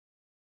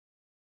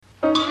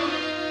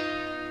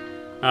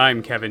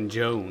I'm Kevin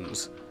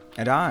Jones.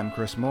 And I'm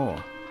Chris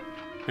Moore.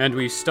 And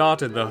we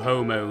started the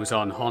Homos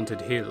on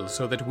Haunted Hill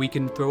so that we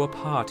can throw a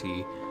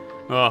party.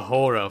 A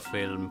horror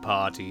film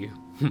party.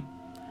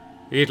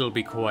 It'll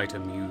be quite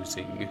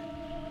amusing.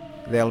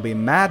 There'll be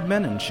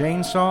madmen and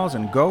chainsaws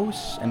and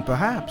ghosts and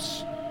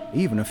perhaps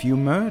even a few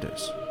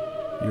murders.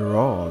 You're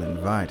all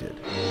invited.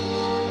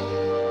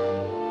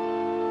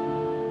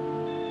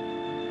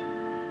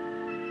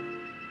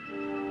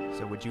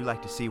 So would you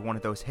like to see one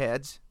of those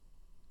heads?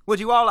 Would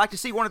you all like to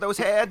see one of those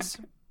heads?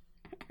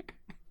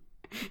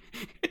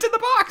 It's in the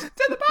box!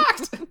 It's in the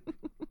box!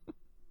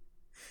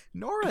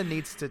 Nora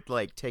needs to,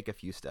 take a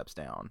few steps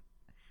down.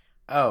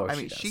 Oh, I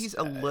mean, she's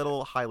a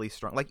little highly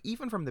strung.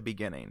 Even from the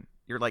beginning,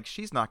 you're like,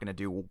 she's not going to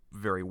do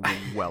very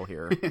well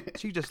here.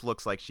 She just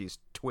looks like she's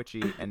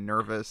twitchy and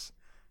nervous.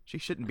 She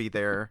shouldn't be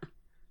there.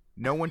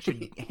 No one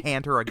should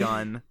hand her a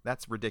gun.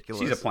 That's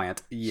ridiculous. She's a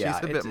plant. Yeah,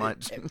 she's a bit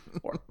much.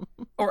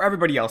 Or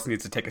everybody else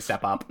needs to take a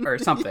step up or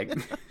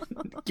something.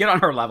 Get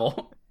on her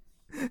level.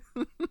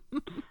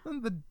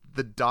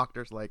 The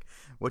doctor's like,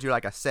 would you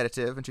like a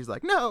sedative? And she's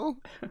like, no.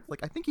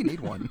 I think you need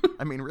one.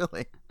 I mean,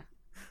 really.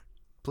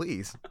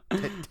 Please,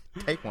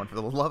 take one for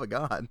the love of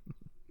God.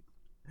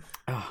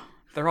 Oh,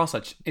 they're all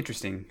such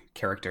interesting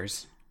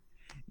characters.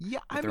 Yeah,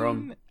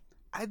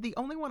 the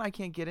only one I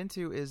can't get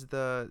into is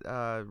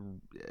the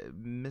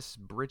Miss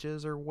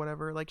Bridges or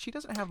whatever. She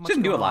doesn't have much She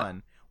doesn't do a lot.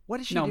 on. What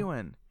is she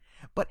doing?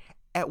 But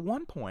at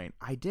one point,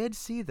 I did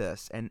see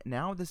this, and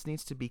now this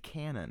needs to be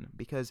canon,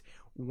 because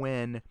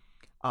when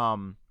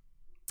what's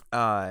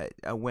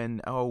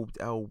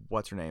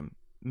her name?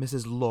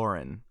 Mrs.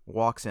 Lauren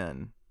walks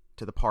in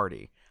to the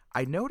party,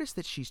 I noticed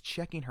that she's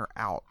checking her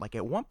out.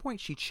 At one point,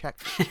 she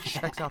checks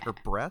out her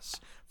breasts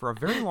for a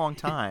very long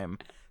time.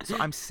 So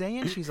I'm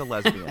saying she's a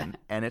lesbian,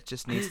 and it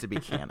just needs to be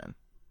canon.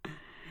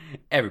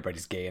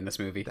 Everybody's gay in this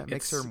movie. That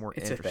makes her more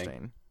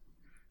interesting.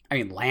 I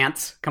mean,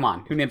 Lance. Come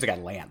on. Who names a guy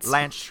Lance?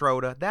 Lance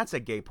Schroeder. That's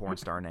a gay porn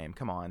star name.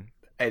 Come on.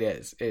 It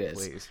is.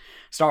 Please.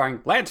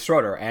 Starring Lance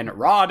Schroeder and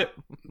Rod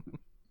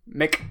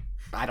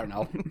I don't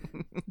know.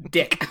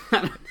 Dick.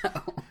 I don't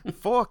know.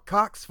 4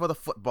 cocks for the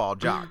football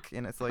jock.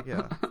 And it's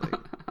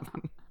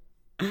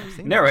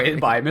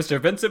narrated by Mr.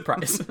 Vincent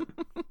Price.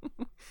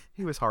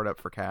 He was hard up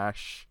for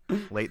cash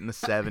late in the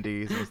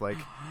 70s. It was like,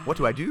 what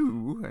do I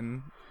do?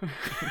 And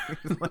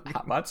how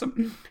about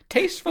some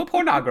tasteful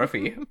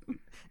pornography?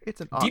 It's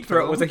an Deep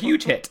Throat was a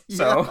huge hit,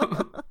 so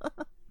yeah.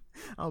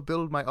 I'll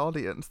build my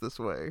audience this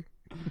way.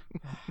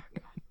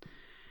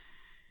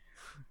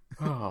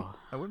 Oh,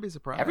 I wouldn't be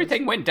surprised.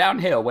 Everything went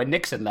downhill when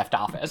Nixon left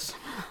office.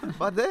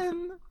 But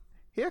then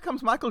here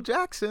comes Michael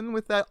Jackson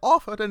with that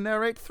offer to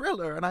narrate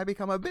Thriller, and I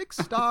become a big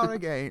star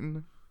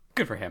again.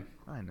 Good for him.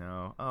 I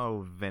know.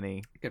 Oh,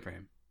 Vinny. Good for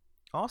him.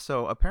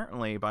 Also,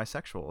 apparently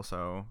bisexual,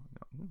 so...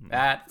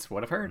 That's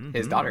what I've heard.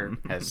 His daughter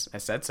has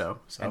said so.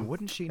 And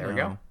wouldn't she know? There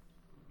we go.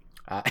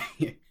 I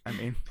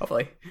mean...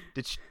 Hopefully.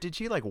 Did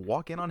she,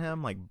 walk in on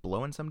him,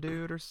 blowing some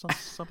dude or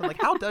something?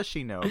 How does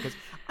she know? Because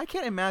I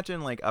can't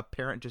imagine, a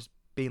parent just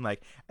being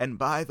like, and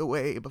by the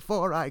way,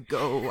 before I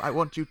go, I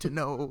want you to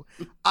know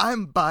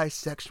I'm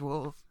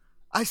bisexual.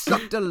 I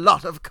sucked a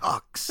lot of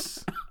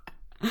cocks.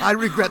 I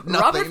regret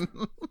nothing.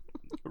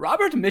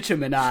 Robert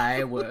Mitchum and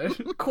I were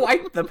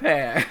quite the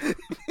pair.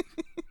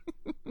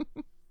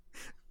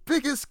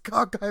 Biggest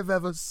cock I've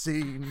ever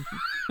seen.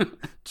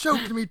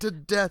 Choked me to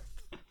death.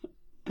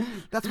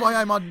 That's why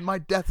I'm on my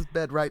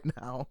deathbed right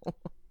now.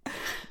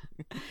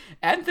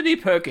 Anthony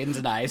Perkins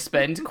and I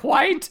spent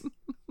quite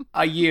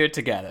a year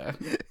together.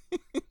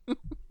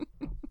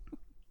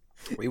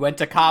 We went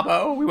to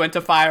Cabo, we went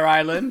to Fire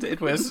Island. It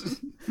was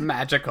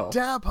magical.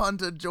 Dab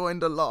Hunter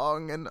joined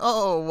along, and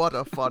oh, what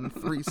a fun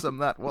threesome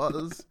that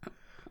was.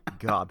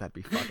 God, that'd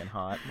be fucking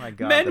hot. My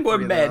God, men were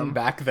men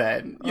back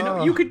then. You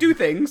know, you could do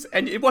things,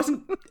 and it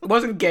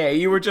wasn't gay.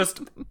 You were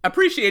just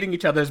appreciating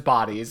each other's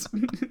bodies.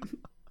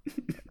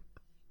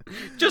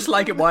 Just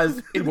like it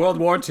was in World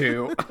War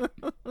II.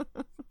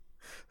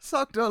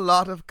 Sucked a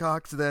lot of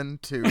cocks then,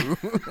 too.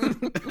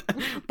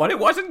 But it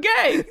wasn't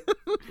gay.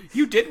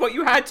 You did what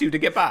you had to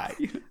get by.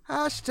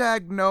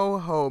 Hashtag no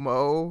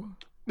homo.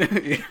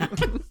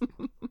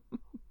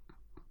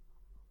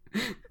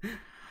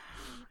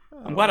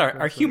 I'm glad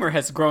our humor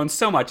has grown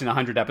so much in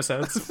 100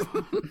 episodes.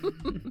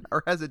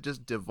 Or has it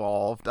just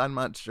devolved? I'm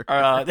not sure.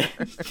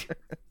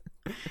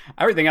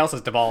 Everything else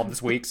has devolved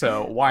this week,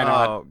 so why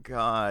not? Oh,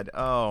 God.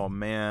 Oh,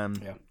 man.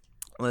 Yeah.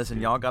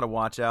 Listen, y'all got to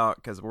watch out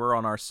because we're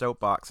on our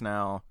soapbox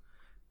now.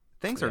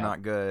 Things are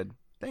not good.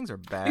 Things are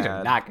bad. Things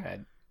are not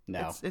good.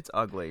 No. It's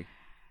ugly.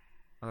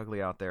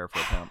 Ugly out there for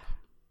a pimp.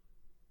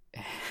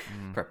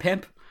 For a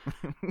pimp?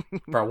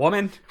 For a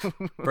woman?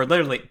 For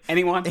literally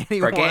anyone?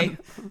 For a gay?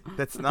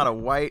 That's not a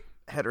white,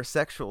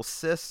 heterosexual,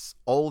 cis,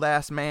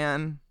 old-ass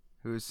man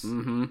who's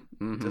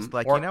just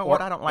like,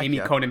 what? I don't like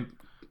you.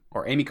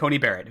 Amy Coney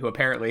Barrett, who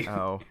apparently things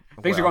are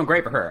well, going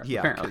great for her. Yeah,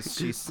 apparently.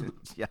 she's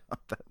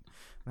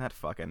that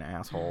fucking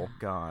asshole.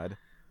 God.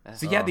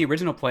 So yeah, the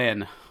original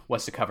plan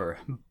was to cover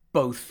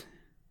both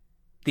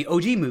the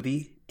OG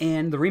movie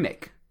and the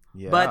remake.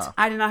 Yeah. But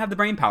I did not have the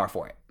brain power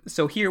for it.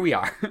 So here we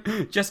are,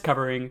 just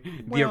covering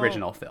the Well,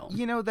 original film.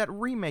 You know, that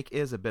remake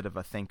is a bit of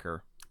a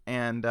thinker.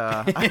 And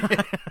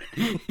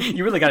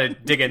You really got to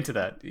dig into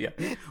that. Yeah.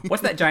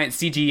 What's that giant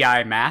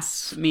CGI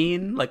mass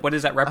mean? Like, what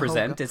does that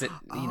represent? Is it,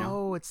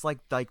 it's like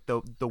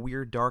the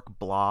weird dark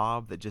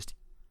blob that just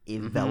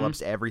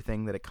envelops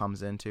everything that it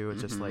comes into.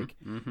 It's just like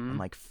and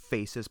like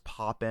faces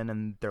pop in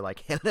and they're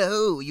like,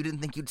 "Hello, you didn't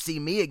think you'd see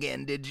me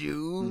again, did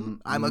you?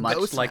 I'm a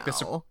ghost like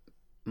now."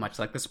 Much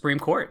like the Supreme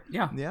Court.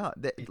 Yeah. Yeah,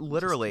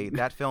 literally,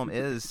 that film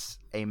is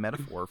a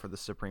metaphor for the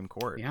Supreme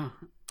Court. Yeah.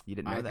 You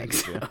didn't know I that, think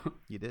did you? so.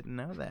 You didn't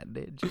know that,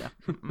 did you?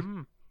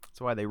 That's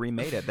why they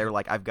remade it. They're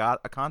like, I've got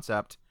a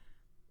concept.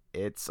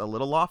 It's a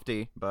little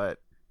lofty, but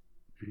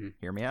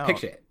hear me out.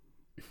 Picture it.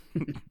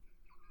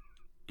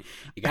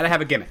 You got to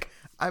have a gimmick.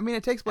 I mean,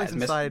 it takes place As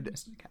Mr. inside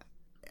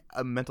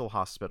a mental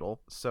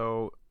hospital,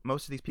 so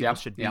most of these people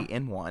should be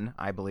in one,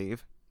 I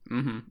believe,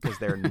 because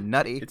they're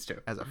nutty It's true.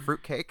 as a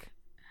fruitcake.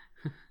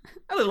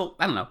 A little,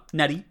 I don't know,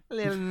 nutty. A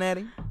little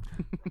nutty.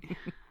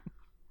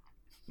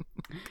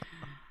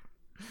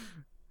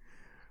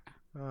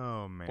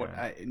 Oh man!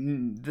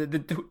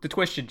 The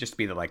twist should just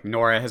be that like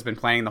Nora has been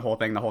playing the whole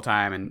thing the whole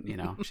time, and you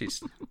know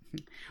she's.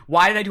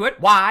 Why did I do it?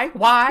 Why?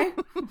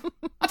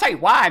 I'll tell you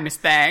why, Miss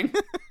Thang.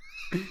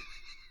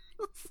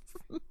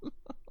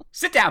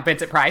 Sit down,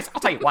 Vincent Price.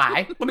 I'll tell you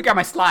why. Let me grab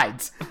my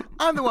slides.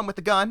 I'm the one with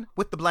the gun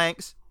with the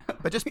blanks,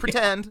 but just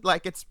pretend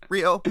like it's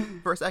real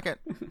for a second.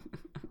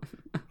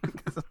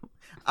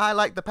 I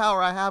like the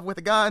power I have with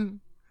a gun.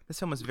 This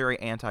film is very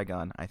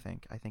anti-gun. I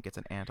think it's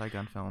an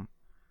anti-gun film.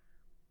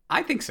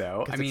 I think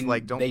so. I mean,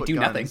 like, don't they put do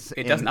nothing. guns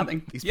It does in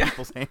nothing. These Yeah.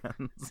 people's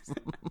hands.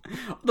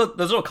 Those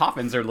little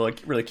coffins are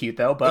really cute,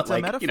 though. But It's like,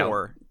 a metaphor. you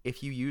know,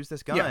 If you use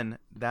this gun,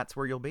 that's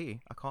where you'll be.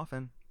 A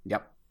coffin.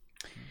 yep.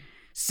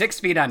 6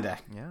 feet under.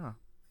 Yeah.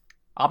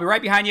 I'll be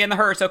right behind you in the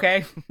hearse,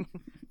 okay?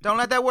 Don't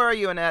let that worry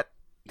you, Annette.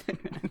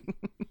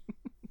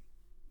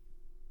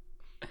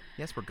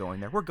 Yes, we're going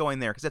there. We're going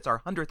there because it's our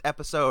 100th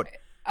episode.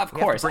 Of We have to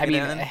course. I bring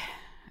it mean, in.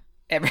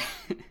 every.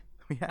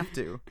 We have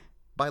to.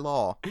 By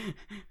law.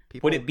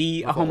 People Would it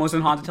be a revolt. Homos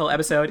and Haunted Hill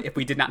episode if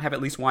we did not have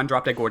at least one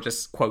Drop Dead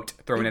Gorgeous quote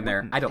thrown in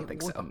there? I don't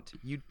think so.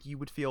 You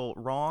would feel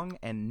wrong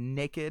and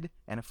naked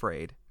and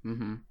afraid.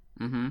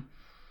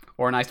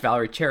 Or a nice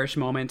Valerie Cherish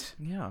moment.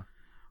 Yeah.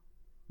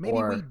 Maybe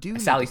Or we do a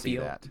need Sally to see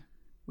Field. that.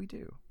 We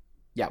do.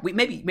 Yeah, we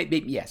maybe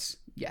yes.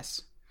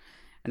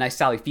 A nice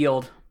Sally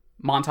Field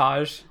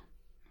montage.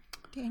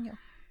 Daniel.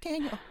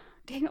 Daniel.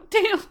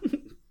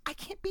 I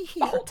can't be The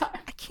here. whole time.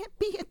 I can't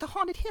be at the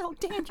haunted hill.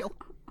 Daniel,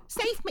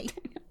 save me.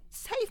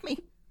 Save me.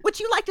 Would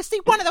you like to see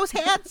one of those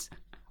heads?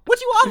 Would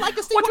you all like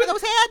to see one of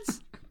those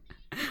heads?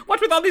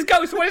 What's with all these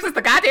ghosts? What is this,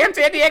 the goddamn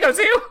San Diego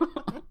Zoo?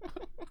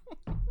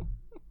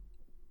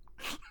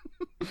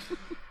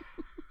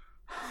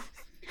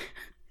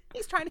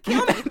 He's trying to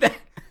kill me. Mr.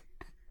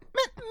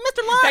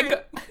 Lime.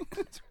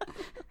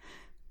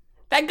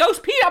 That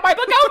ghost peed on my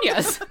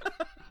begonias.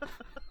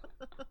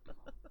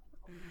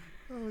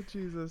 Oh,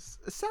 Jesus.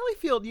 Sally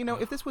Field, you know,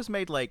 if this was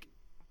made like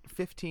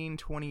 15,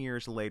 20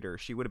 years later,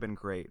 she would have been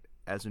great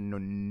as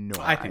Nora.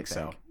 I think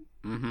so.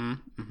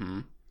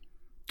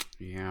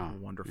 Yeah.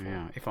 Wonderful.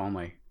 Yeah, if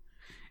only. It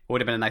would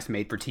have been a nice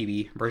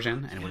made-for-TV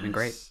version, and it would have been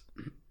great.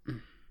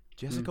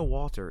 Jessica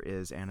Walter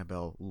is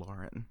Annabelle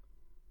Lauren.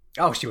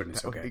 Oh, she would have been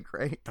That so would be good.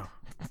 great.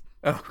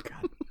 Oh,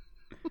 God.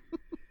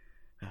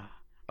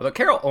 Although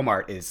Carol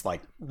Omart is,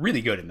 like,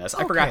 really good in this.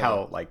 I forgot Okay.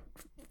 how, like,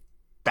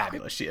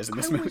 fabulous she is in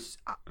this movie.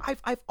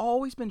 I've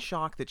always been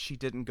shocked that she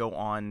didn't go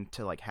on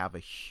to like have a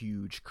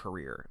huge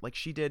career. Like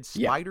she did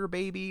Yeah. Spider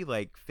Baby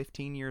like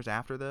 15 years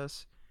after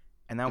this,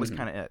 and that was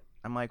kind of it.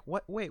 I'm like,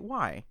 what? Wait,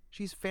 why?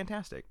 She's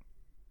fantastic.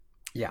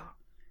 Yeah.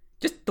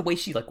 Just the way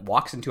she, like,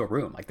 walks into a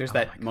room. Like, there's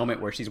that moment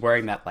where she's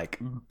wearing that, like,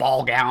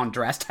 ball gown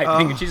dress type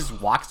thing, and she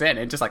just walks in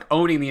and just, like,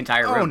 owning the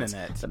entire room. Owning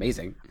it. It's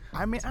amazing.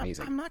 I mean, It's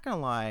amazing. I'm not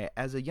gonna lie.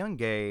 As a young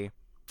gay,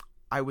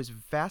 I was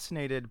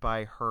fascinated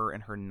by her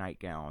and her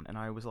nightgown, and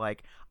I was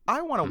like,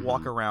 I want to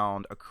walk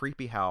around a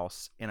creepy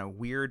house in a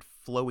weird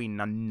flowy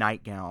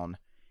nightgown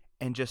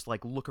and just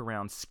like look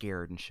around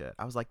scared and shit.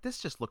 I was like, this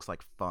just looks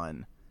like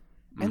fun.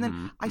 And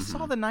then I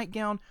saw the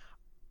nightgown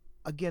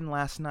again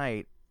last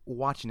night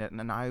watching it,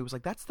 and I was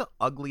like, that's the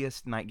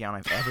ugliest nightgown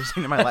I've ever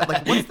seen in my life.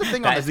 Like, what's the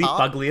thing on That is the the top?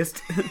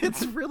 ugliest.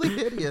 It's really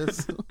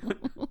hideous.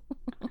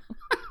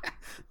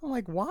 I'm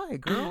like, why,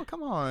 girl?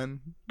 Come on.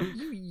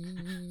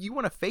 You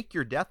want to fake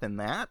your death in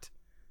that?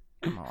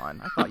 Come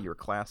on. I thought you were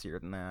classier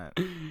than that.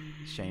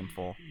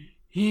 Shameful.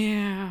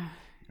 Yeah.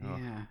 Oh,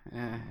 Yeah.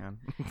 man.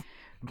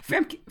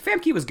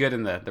 Famke was good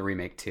in the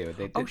remake, too.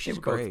 She's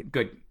were both great.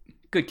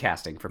 Good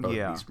casting for both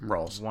Yeah, of these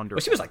roles. wonderful.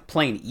 Well, she was, like,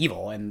 plain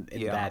evil in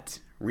Yeah. that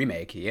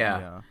remake. Yeah.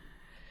 Yeah.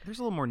 There's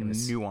a little more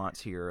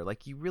nuance here.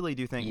 Like, you really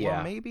do think, Yeah.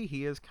 well, maybe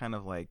he is kind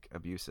of, like,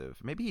 abusive.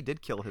 Maybe he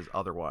did kill his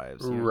other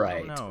wives. You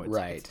Right, don't know.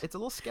 right. It's a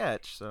little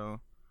sketch,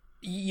 so...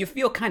 You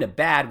feel kind of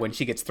bad when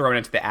she gets thrown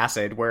into the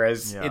acid,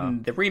 whereas Yeah.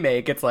 in the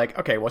remake, it's like,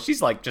 okay, well, she's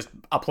like just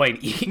a plain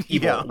evil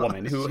Yeah.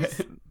 woman who.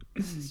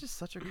 This is just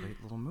such a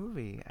great little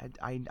movie.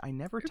 I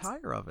never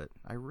tire of it.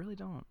 I really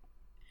don't.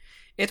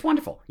 It's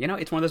wonderful. You know,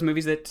 it's one of those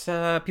movies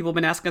that people have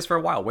been asking us for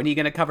a while. When are you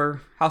going to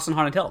cover House on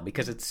Haunted Hill?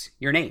 Because it's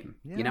your name,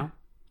 you know?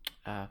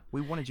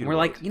 We wanted you We're to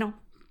like, wait. you know,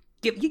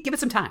 give it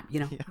some time, you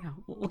know? You know,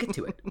 we'll get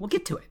to it. We'll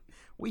get to it.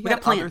 We got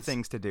had plans. other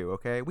things to do,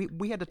 okay?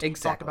 We had to talk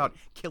Exactly. about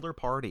Killer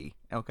Party,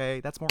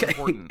 okay? That's more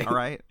important, all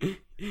right?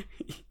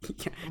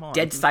 Come on.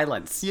 Dead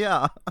silence.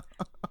 Yeah.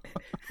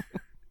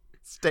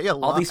 Stay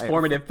alive. All these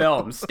formative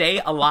films.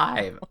 Stay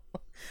alive.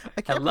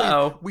 I can't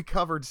Hello. believe we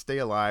covered Stay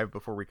Alive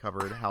before we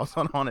covered House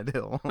on Haunted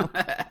Hill.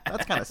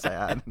 That's kind of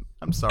sad.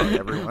 I'm sorry,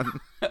 everyone.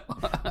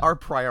 Our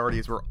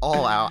priorities were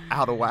all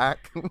out of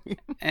whack.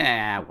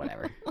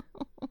 Whatever.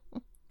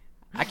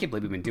 I can't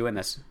believe we've been doing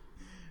this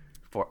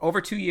for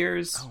over 2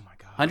 years. Oh my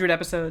god. 100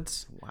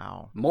 episodes.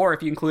 Wow. More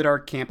if you include our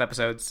camp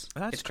episodes.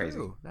 That's it's crazy.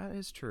 true. That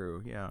is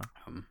true, yeah.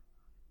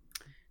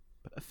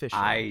 But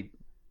officially.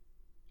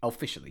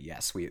 Officially,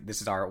 yes.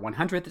 This is our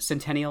 100th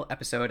centennial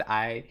episode.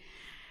 I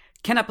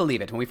cannot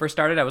believe it. When we first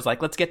started, I was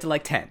like, let's get to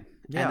like 10.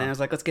 Yeah. And then I was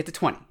like, let's get to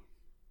 20.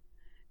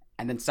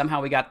 And then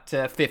somehow we got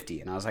to 50.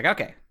 And I was like,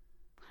 okay.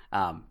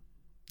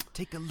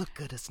 Take a look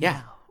at us Yeah.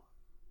 now.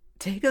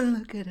 Take a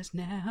look at us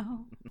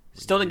now.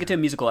 Still didn't get to a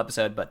musical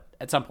episode, but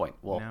at some point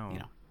we'll, No.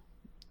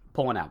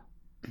 pull one out.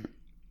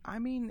 I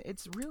mean,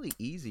 it's really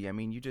easy. I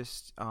mean, you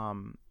just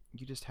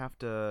have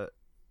to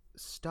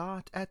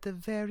start at the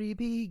very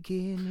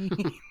beginning.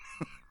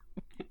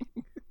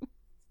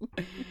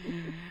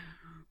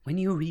 When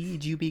you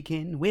read, you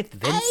begin with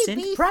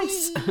Vincent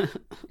Price.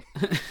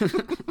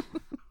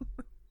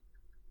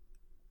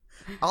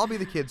 I'll be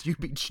the kids. You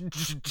be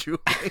Julie.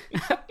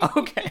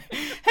 Okay.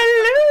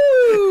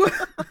 Hello.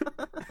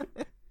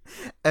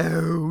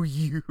 Oh,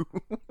 you.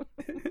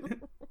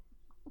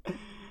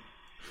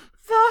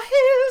 The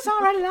hills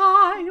are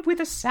alive with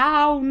the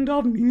sound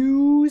of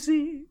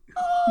music.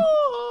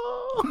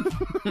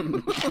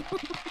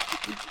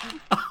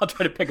 I'll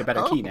try to pick a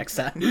better key next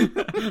time.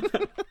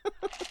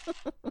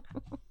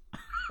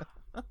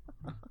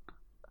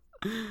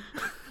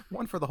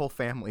 One for the whole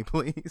family,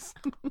 please.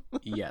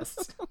 Yes.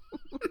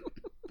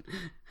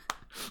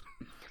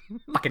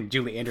 Fucking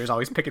Julie Andrews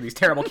always picking these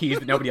terrible keys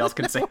that nobody else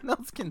can sing. No one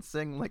else can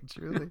sing like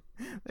Julie.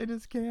 They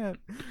just can't.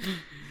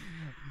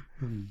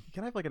 Can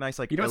I have like a nice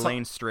like know,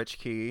 Elaine Stritch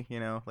key? You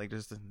know, like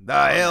just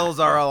the hills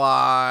are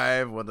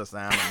alive with the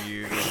sound of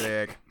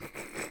music.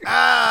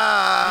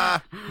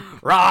 Ah,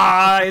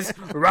 Rise,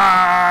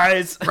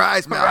 rise,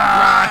 rise, mountain,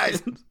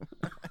 rise.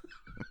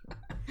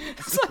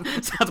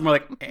 Sounds more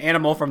like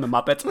Animal from the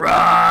Muppets.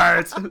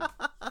 Rise.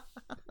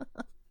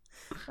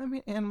 I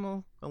mean,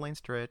 Animal, Elaine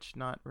Stritch,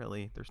 not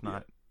really. There's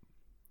not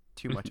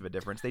too much of a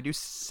difference. They do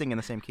sing in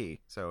the same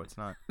key, so it's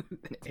not.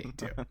 They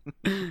do.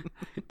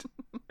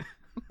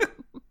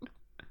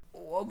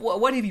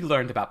 What have you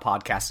learned about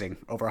podcasting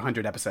over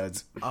 100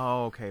 episodes?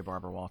 Oh, okay,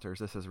 Barbara Walters,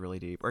 this is really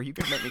deep. Are you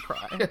gonna make me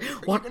cry?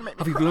 What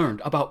have you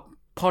learned about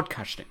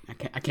podcasting? I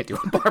can't do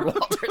it. Barbara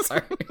Walters.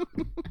 Sorry.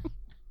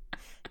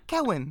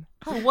 Cowan,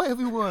 what have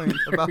you learned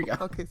about we go.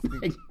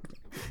 podcasting?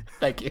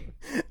 Thank you.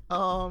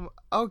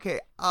 Okay.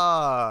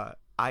 I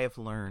have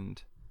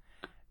learned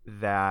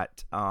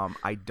that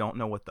I don't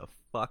know what the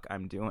fuck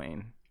I'm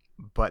doing,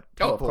 but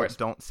Oh, of people course.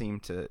 don't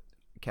seem to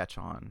catch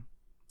on.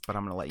 But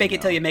I'm gonna let Fake you it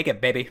know. till you make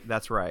it, baby.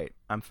 That's right.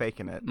 I'm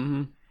faking it.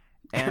 Mm-hmm.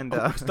 And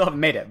Still haven't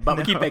made it, but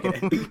we keep making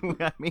it.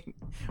 I mean,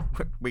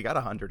 we got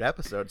 100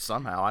 episodes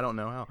somehow. I don't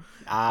know how.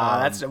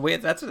 That's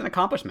an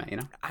accomplishment, you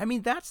know. I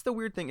mean, that's the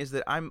weird thing is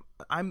that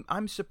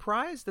I'm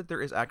surprised that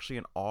there is actually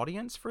an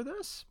audience for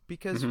this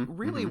because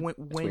really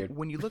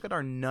when you look at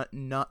our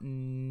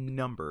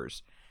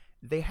numbers,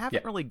 they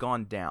haven't really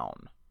gone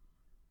down.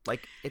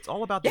 Like it's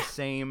all about the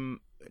same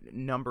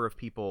number of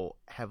people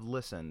have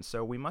listened,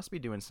 so we must be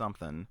doing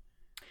something.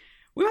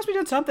 We must be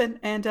doing something,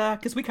 and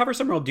because we cover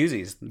some real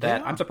doozies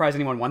that I'm surprised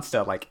anyone wants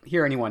to like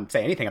hear anyone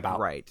say anything about.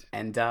 Right.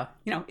 And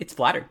it's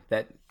flattered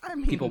that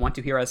people want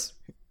to hear us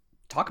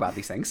talk about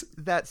these things.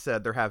 That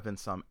said, there have been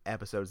some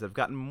episodes that have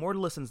gotten more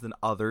listens than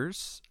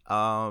others.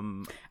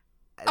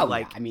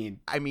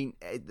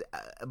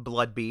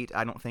 Blood Beat,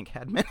 I don't think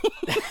had many,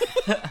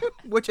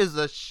 which is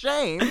a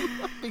shame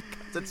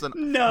because it's a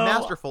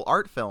masterful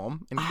art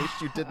film. In case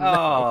you didn't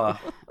know,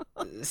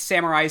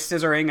 samurai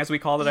scissoring, as we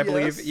called it, I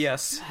believe.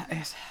 Yes.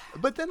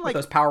 But then, With like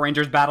those Power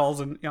Rangers battles,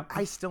 and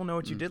I Still Know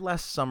What You Did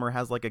Last Summer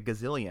has like a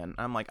gazillion.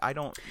 I'm like, I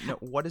don't know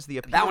what is the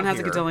appeal. That one has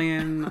here? a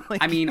gazillion.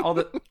 Like- I mean,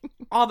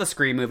 all the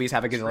Scream movies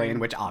have a gazillion,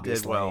 which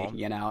obviously, well.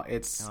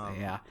 it's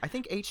I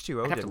think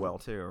H2O have did to- well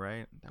too,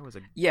 right? That was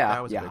a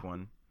Yeah, a big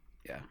one.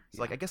 yeah. It's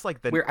like I guess like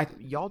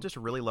y'all just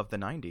really love the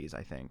 90s.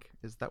 I think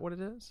is that what it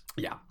is?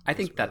 Yeah, I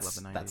think really that's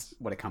love the 90s. that's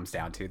what it comes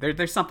down to.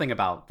 There's something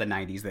about the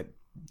 90s that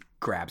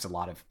grabs a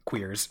lot of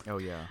queers. Oh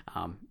yeah.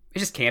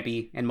 It's just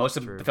campy, and most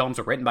of the films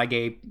were written by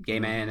gay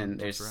men, and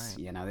there's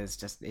right. there's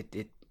just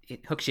it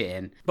hooks you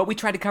in. But we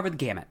try to cover the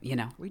gamut,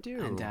 We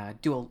do. and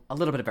do a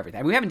little bit of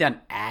everything. We haven't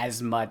done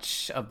as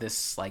much of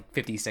this like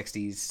 50s,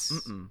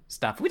 60s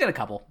stuff. We did a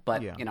couple,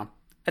 but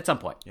at some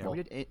point. Yeah, we'll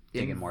we did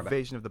dig in more about.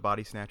 Invasion of the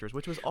Body Snatchers,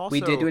 which was also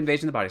We did do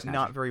Invasion of the Body Snatchers.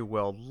 not very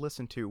well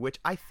listened to, which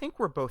I think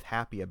we're both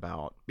happy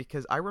about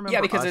because I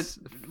remember because us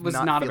it was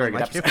not a very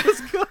feeling good like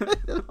episode. It was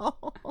good at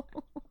all.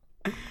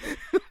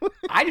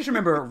 I just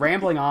remember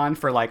rambling on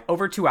for like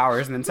over 2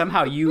 hours, and then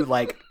somehow you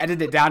like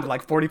edited it down to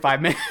like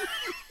 45 minutes.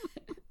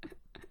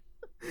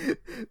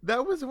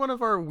 That was one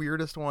of our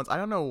weirdest ones. I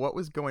don't know what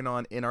was going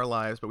on in our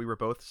lives, but we were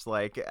both just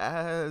like,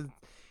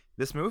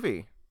 this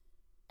movie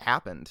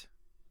happened.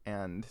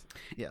 And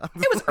yeah,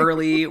 It was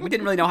early. We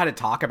didn't really know how to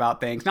talk about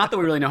things. Not that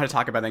we really know how to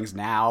talk about things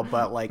now,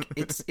 but like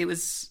it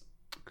was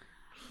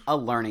a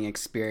learning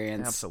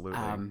experience. Absolutely.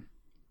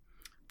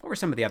 What were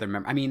some of the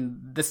other I mean,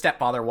 the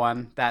Stepfather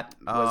one that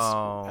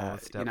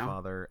was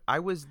Stepfather.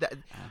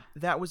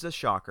 That was a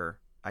shocker.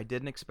 I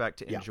didn't expect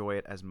to enjoy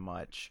it as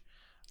much.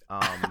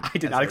 I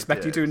did not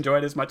expect you to enjoy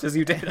it as much as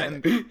you did.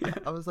 And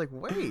I was like,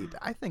 wait,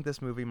 I think this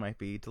movie might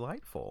be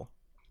delightful.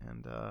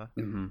 And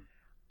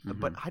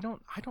but I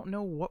don't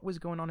know what was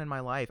going on in my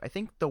life. I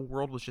think the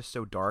world was just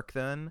so dark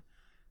then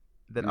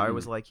that I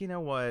was like, you know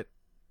what?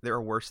 There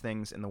are worse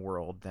things in the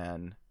world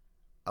than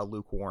a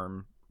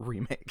lukewarm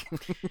remake.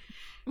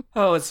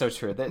 Oh, it's so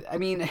true. That I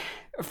mean,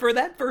 for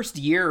that first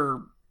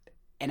year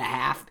and a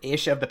half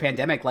ish of the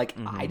pandemic, like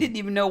I didn't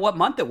even know what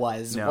month it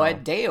was,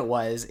 what day it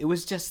was. It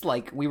was just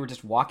like we were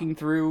just walking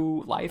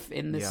through life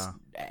in this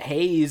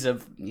haze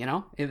of,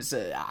 it was.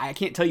 I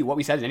can't tell you what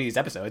we said in any of these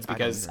episodes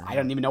because I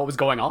don't even know what was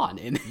going on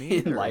in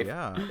life.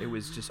 Yeah, it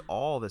was just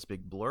all this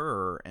big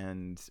blur,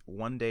 and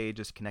one day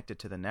just connected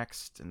to the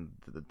next, and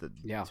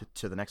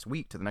to the next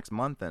week, to the next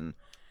month, and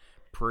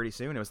pretty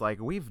soon it was like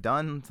we've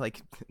done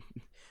like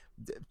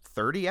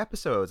 30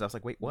 episodes. I was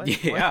like, wait, what?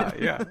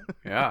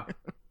 Yeah.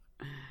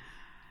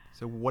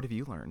 So what have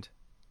you learned?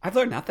 I've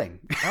learned nothing.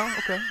 Oh,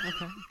 okay.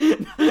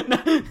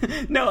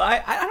 No,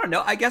 I don't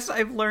know. I guess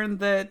I've learned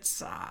that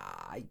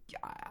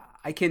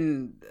I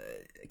can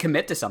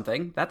commit to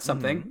something. That's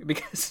something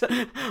because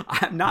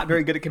I'm not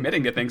very good at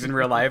committing to things in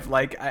real life.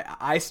 Like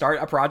I start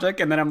a project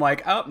and then I'm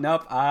like, oh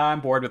nope,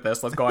 I'm bored with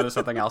this. Let's go on to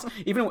something else.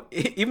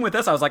 Even with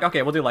this, I was like,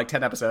 okay, we'll do like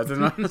 10 episodes,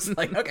 and I'm just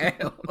like, okay,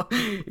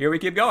 here we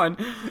keep going.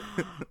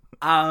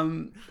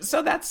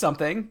 So that's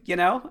something,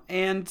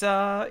 and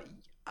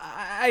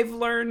I've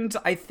learned,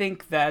 I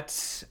think,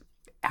 that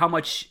how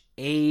much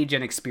age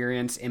and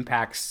experience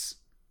impacts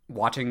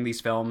watching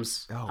these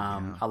films.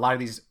 A lot of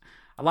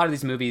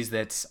these movies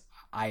that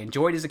I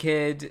enjoyed as a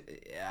kid,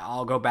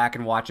 I'll go back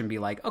and watch and be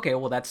like, okay,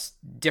 well, that's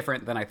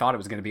different than I thought it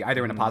was going to be,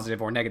 either in a positive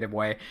or negative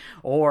way.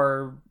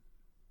 Or,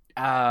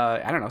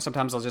 I don't know,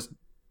 sometimes I'll just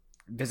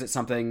visit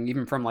something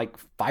even from like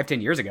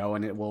 5-10 years ago,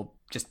 and it will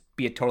just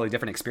be a totally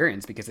different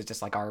experience because it's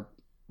just like our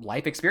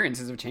life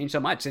experiences have changed so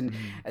much, and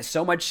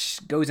so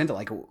much goes into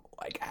like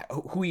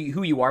who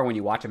you are when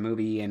you watch a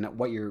movie and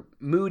what your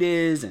mood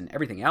is and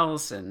everything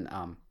else, and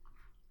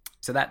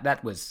so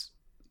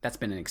that's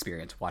been an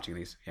experience watching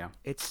these. Yeah,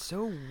 it's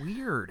so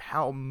weird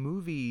how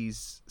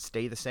movies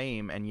stay the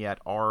same and yet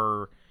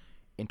our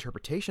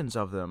interpretations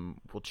of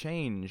them will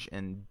change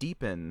and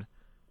deepen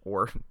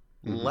or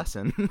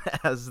lessen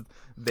as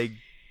the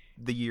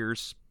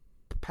years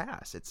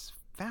pass. It's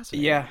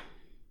fascinating. Yeah,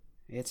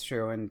 it's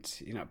true.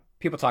 And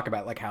people talk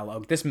about like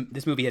how this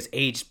movie has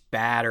aged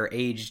bad or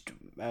aged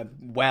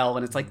well,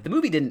 and it's like the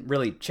movie didn't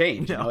really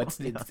change.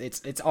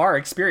 It's our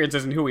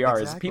experiences and who we are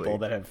as people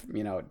that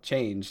have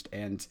changed.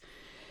 And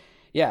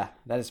yeah,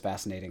 that is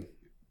fascinating.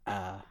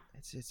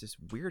 It's just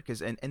weird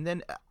because and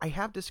then I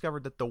have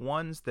discovered that the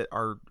ones that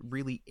are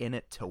really in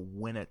it to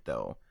win it,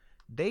 though,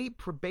 they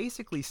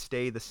basically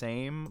stay the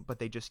same, but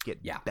they just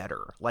get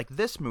better. Like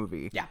this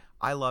movie,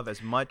 I love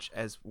as much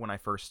as when I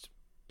first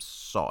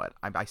saw it.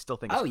 I still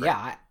think it's great.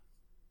 Yeah,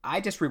 I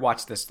just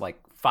rewatched this like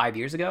 5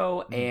 years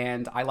ago,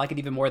 and I like it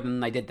even more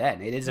than I did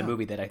then. It is a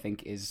movie that I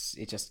think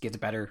it just gets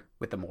better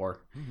with the more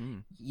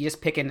you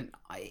just pick in.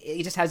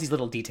 It just has these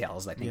little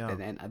details, I think,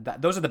 and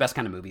those are the best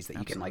kind of movies that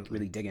you can like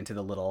really dig into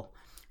the little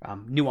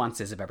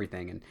nuances of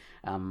everything,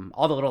 and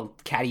all the little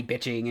catty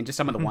bitching and just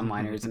some of the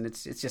one-liners, and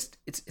it's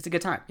a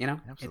good time,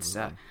 Absolutely. It's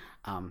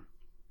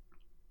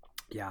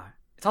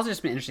it's also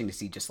just been interesting to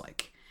see just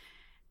like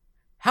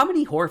how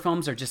many horror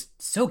films are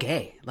just so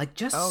gay, like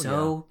just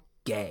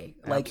gay,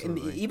 like, and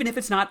even if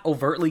it's not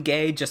overtly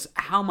gay, just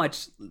how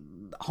much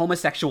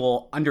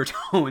homosexual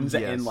undertones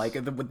and like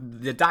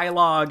the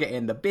dialogue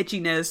and the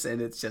bitchiness, and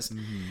it's just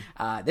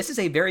this is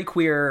a very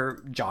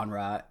queer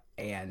genre,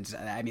 and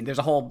I mean there's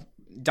a whole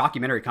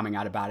documentary coming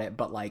out about it,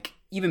 but like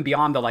even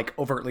beyond the like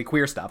overtly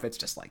queer stuff, it's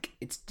just like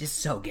it's just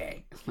so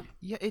gay.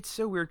 Yeah, it's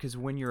so weird because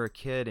when you're a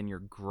kid and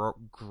you're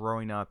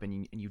growing up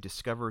and you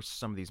discover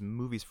some of these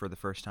movies for the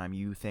first time,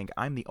 you think,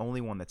 I'm the only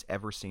one that's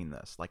ever seen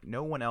this. Like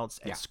no one else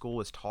at school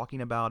is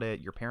talking about it.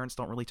 Your parents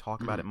don't really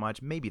talk about it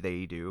much. Maybe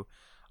they do.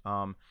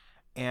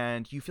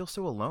 And you feel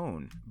so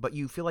alone, but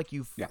you feel like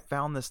you've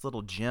found this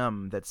little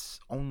gem that's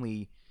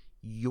only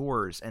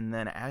yours. And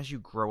then as you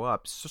grow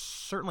up,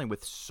 certainly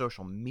with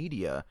social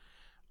media,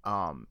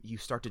 you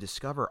start to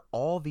discover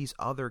all these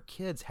other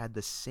kids had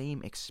the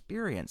same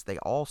experience. They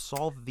all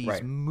saw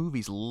these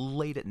movies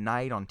late at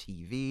night on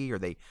TV, or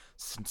they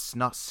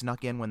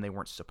snuck in when they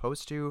weren't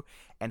supposed to,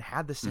 and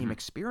had the same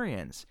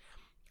experience.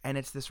 And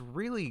it's this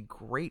really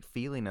great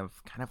feeling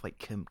of kind of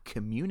like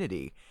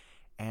community.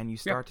 And you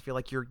start to feel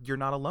like you're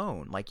not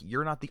alone. Like,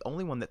 you're not the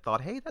only one that thought,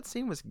 hey, that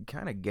scene was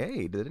kind of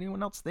gay. Did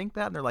anyone else think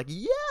that? And they're like,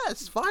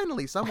 yes,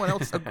 finally, someone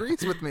else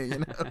agrees with me. You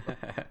know,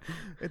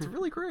 it's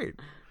really great.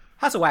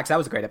 House of Wax, that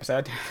was a great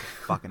episode.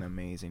 Fucking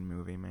amazing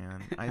movie,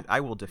 man. I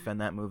will defend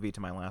that movie to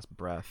my last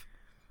breath.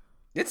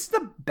 It's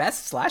the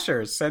best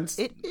slasher since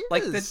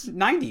like the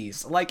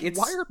 90s. Like, it's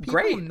Why are people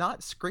great.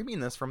 not screaming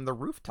this from the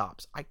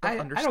rooftops? I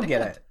don't understand.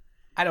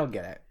 I don't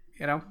get it.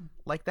 You know,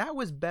 like, that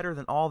was better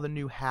than all the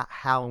new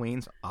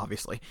Halloweens,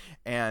 obviously,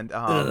 and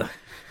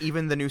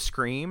even the new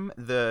Scream,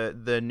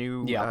 the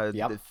new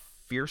the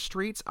Fear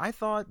Streets. I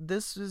thought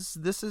this is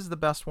the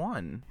best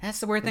one. That's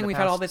the weird thing. We've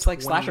had all this like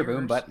slasher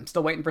boom, but I'm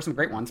still waiting for some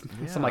great ones.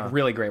 Yeah. Some like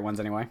really great ones,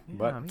 anyway. Yeah,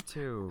 but me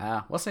too.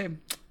 We'll see.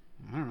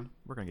 I don't know.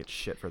 We're gonna get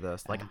shit for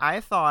this. Like, I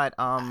thought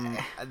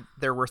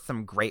there were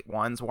some great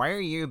ones. Why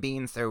are you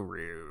being so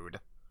rude?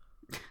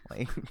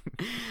 Like,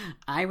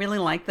 I really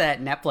like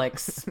that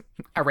Netflix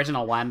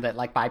original one that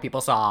like 5 people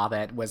saw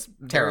that was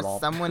terrible.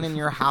 There's someone in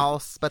your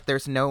house, but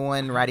there's no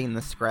one writing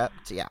the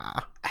script. Yeah,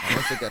 that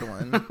was a good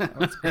one. That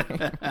was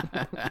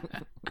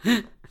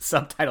great.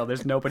 Subtitle: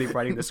 There's nobody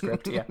writing the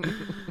script. Yeah.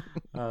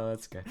 Oh,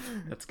 that's good.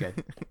 That's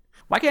good.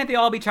 Why can't they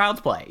all be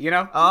Child's Play? You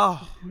know?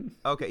 Oh,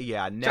 okay.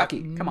 Yeah.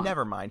 Chucky, come on.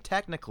 Never mind.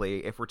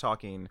 Technically, if we're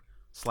talking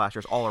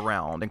slashers all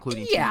around,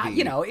 including TV.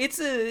 You know, it's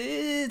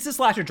a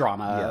slasher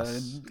drama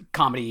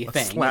comedy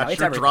thing.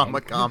 Slasher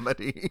drama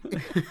comedy.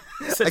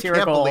 Satirical I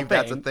can't believe thing.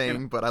 That's a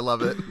thing, but I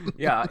love it.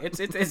 Yeah,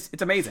 it's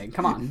amazing.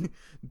 Come on.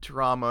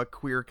 Drama,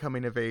 queer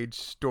coming of age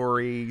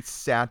story,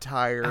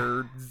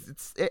 satire.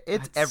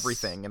 It's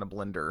everything in a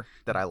blender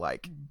that I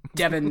like.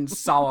 Devon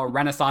Sawa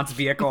Renaissance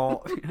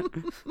vehicle.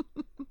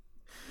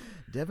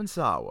 Devon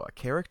Sawa,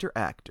 character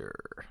actor.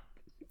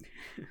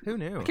 Who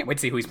knew? I can't wait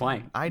to see who he's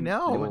playing. I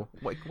know.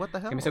 Like, what the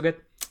hell? It's gonna be so good.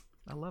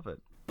 I love it.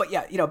 But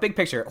yeah, you know, big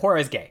picture, horror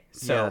is gay.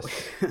 So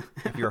yes.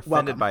 If you're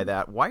offended by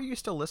that, why are you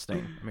still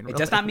listening? I mean, it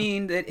does not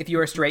mean that if you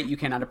are straight, you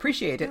cannot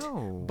appreciate it.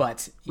 No.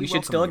 But you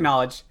should still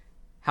acknowledge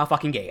how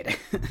fucking gay it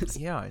is.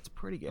 Yeah, it's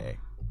pretty gay.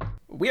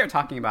 We are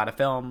talking about a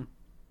film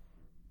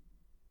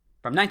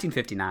from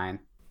 1959.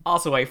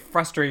 Also a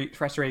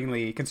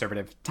frustratingly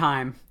conservative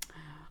time.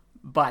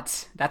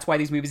 But that's why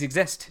these movies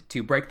exist,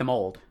 to break the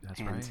mold. That's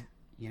right.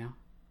 You know,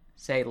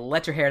 say,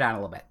 let your hair down a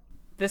little bit.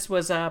 This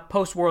was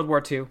post-World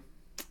War II.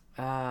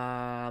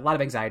 A lot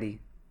of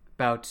anxiety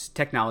about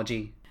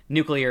technology,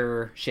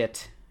 nuclear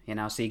shit, you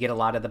know, so you get a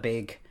lot of the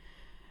big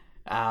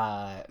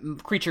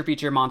creature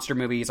feature monster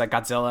movies like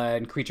Godzilla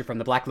and Creature from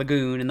the Black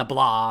Lagoon and The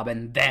Blob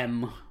and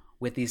Them,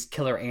 with these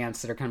killer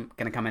ants that are going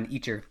to come and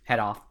eat your head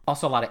off.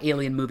 Also a lot of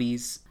alien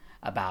movies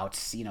about,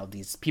 you know,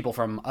 these people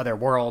from other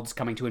worlds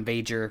coming to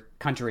invade your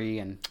country,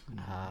 and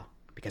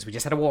because we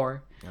just had a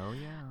war. Oh,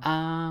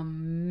 yeah.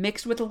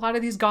 Mixed with a lot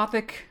of these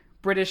gothic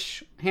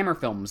British Hammer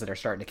films that are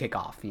starting to kick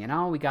off. You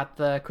know, we got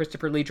the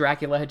Christopher Lee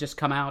Dracula had just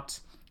come out.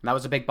 That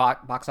was a big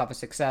box office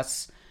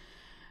success.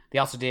 They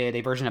also did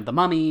a version of The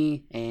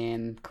Mummy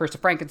and Curse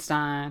of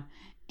Frankenstein,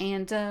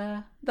 and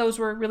those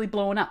were really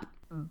blowing up.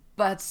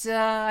 But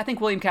I think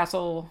William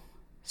Castle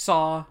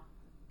saw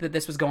that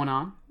this was going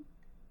on,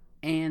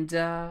 and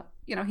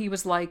you know, he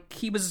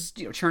was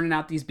churning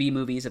out these B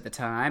movies at the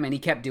time, and he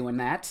kept doing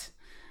that.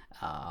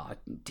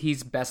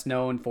 He's best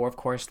known for, of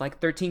course, like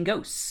 13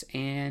 Ghosts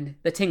and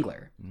The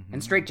Tingler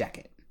and Straight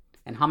Jacket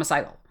and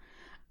Homicidal.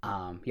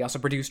 He also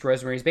produced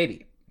Rosemary's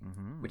Baby,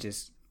 which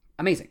is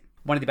amazing.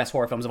 One of the best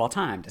horror films of all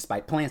time,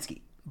 despite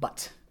Polanski,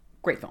 but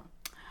great film.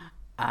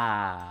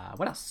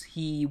 What else?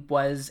 He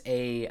was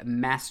a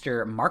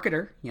master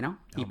marketer, you know.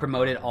 He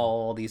promoted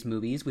all these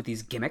movies with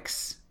these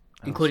gimmicks,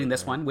 including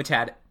this one, which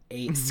had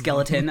a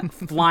skeleton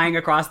flying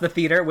across the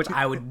theater, which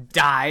I would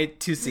die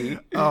to see.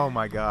 Oh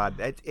my god.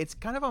 It's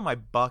kind of on my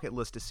bucket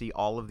list to see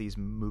all of these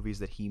movies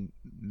that he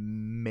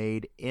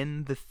made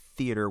in the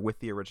theater with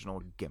the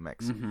original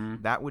gimmicks.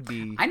 That would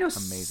be I know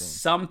amazing.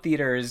 Some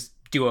theaters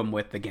do them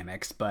with the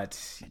gimmicks, but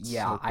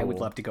yeah, so cool. I would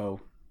love to go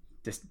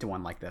to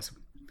one like this.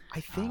 I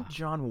think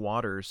John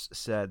Waters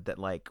said that,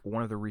 like,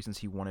 one of the reasons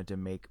he wanted to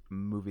make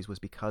movies was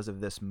because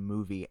of this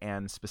movie,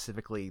 and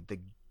specifically the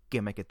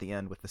gimmick at the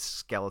end with the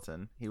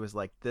skeleton. He was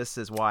like, this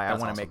is why I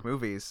want to make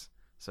movies.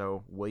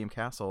 So William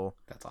Castle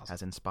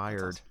has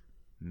inspired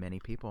many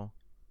people.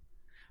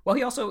 Well,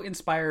 he also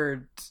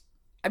inspired,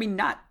 I mean,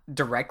 not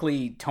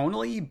directly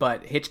tonally,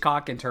 but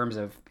Hitchcock, in terms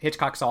of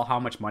Hitchcock saw how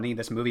much money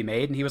this movie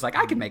made, and he was like,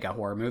 I could make a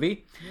horror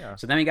movie. Yeah.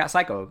 So then he got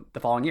Psycho the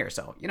following year.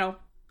 So, you know,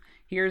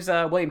 here's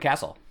William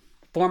Castle,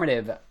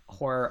 formative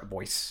horror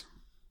voice.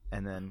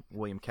 And then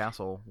William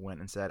Castle went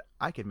and said,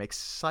 I could make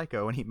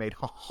Psycho, and he made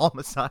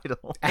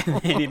Homicidal.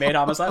 And he made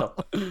Homicidal.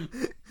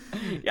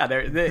 Yeah,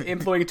 they're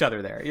influencing each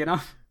other there, you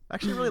know?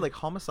 Actually, really, like,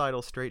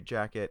 Homicidal, Straight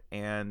Jacket,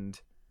 and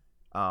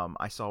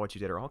I Saw What You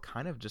Did are all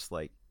kind of just,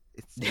 like,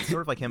 it's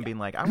sort of like him being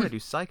like, I want to do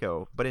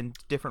Psycho, but in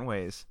different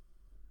ways.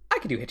 I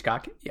could do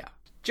Hitchcock. Yeah.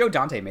 Joe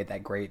Dante made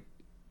that great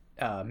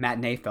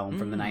matinee film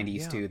from the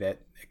 90s, too, that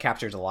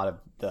captures a lot of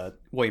the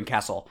William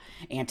Castle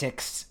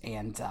antics.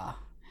 And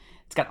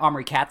it's got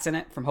Omri Katz in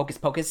it from Hocus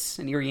Pocus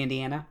in Erie,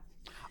 Indiana.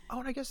 Oh,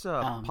 and I guess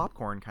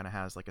Popcorn kind of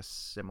has like a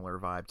similar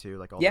vibe, too.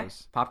 Like all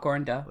those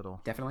Popcorn,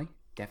 little definitely.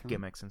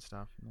 gimmicks and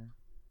stuff.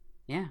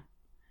 Yeah.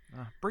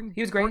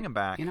 He was great. Bring him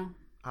back. You know?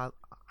 I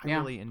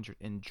really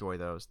enjoy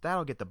those.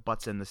 That'll get the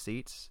butts in the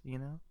seats, you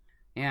know?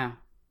 Yeah.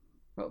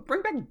 Well,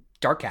 bring back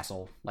Dark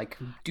Castle. Like,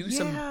 do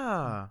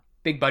some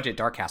big budget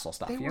Dark Castle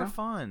stuff. They were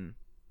fun.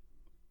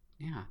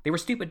 Yeah. They were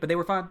stupid, but they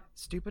were fun.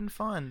 Stupid and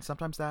fun.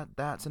 Sometimes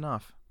that's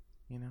enough,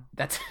 you know?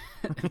 That's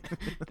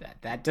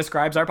that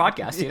describes our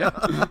podcast, you know?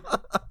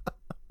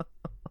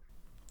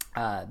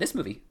 This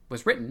movie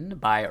was written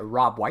by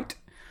Rob White,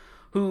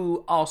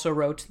 who also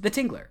wrote The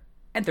Tingler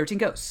and 13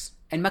 Ghosts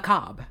and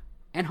Macabre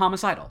and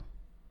Homicidal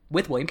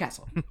with William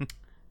Castle.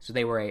 So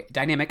they were a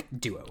dynamic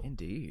duo.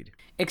 Indeed.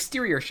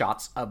 Exterior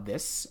shots of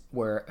this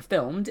were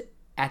filmed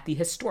at the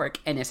historic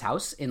Ennis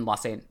House in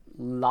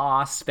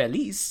Los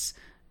Feliz,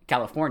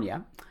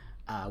 California,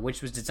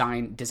 which was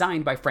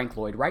designed by Frank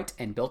Lloyd Wright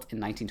and built in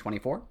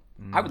 1924.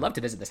 I would love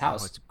to visit this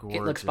house. Oh, it's gorgeous.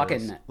 It looks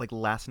fucking... Like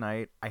last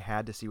night, I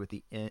had to see what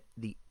the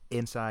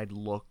inside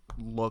look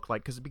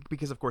like,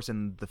 because of course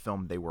in the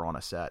film they were on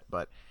a set,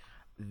 but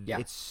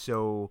it's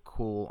so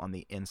cool on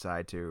the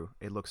inside too.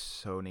 It looks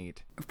so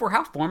neat. For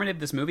how formative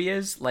this movie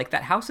is, like,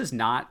 that house is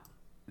not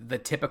the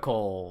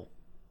typical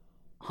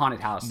haunted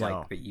house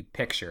like that you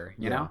picture,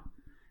 you know?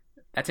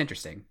 That's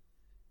interesting.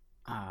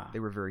 They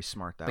were very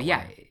smart that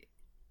way.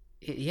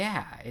 But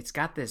it's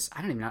got this,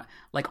 I don't even know,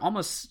 like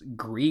almost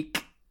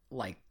Greek,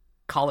 like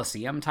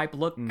Colosseum type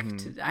look.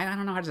 I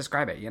don't know how to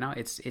describe it, you know?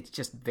 It's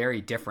just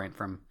very different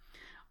from,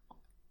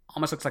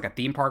 almost looks like a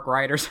theme park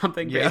ride or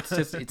something. Yeah. But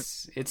it's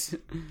just, it's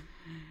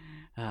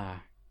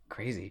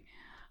crazy.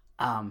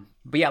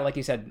 But yeah, like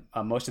you said,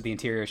 most of the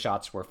interior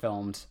shots were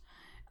filmed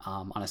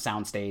on a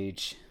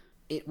soundstage.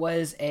 It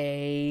was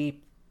a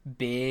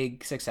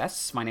big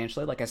success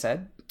financially, like I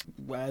said.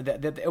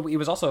 It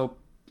was also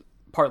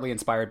partly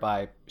inspired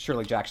by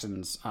Shirley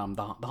Jackson's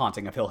The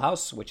Haunting of Hill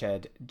House, which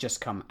had just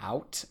come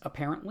out,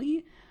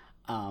 apparently,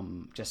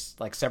 just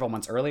like several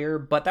months earlier.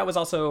 But that was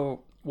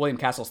also William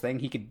Castle's thing.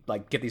 He could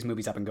like get these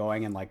movies up and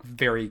going in like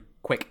very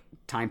quick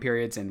time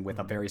periods and with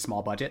a very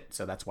small budget.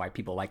 So that's why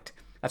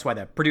that's why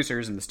the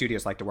producers and the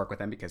studios like to work with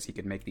him, because he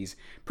could make these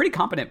pretty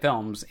competent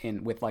films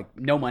with like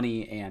no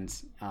money and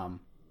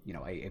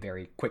a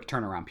very quick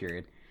turnaround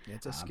period.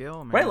 It's a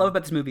skill, man. What I love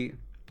about this movie,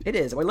 it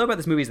is. What I love about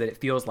this movie is that it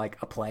feels like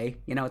a play.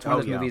 You know, it's one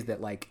of those movies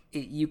that like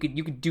you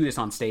could do this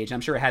on stage.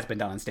 I'm sure it has been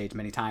done on stage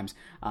many times,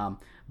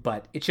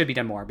 but it should be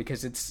done more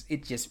because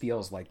it just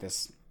feels like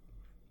this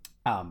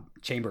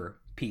chamber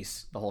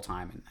piece the whole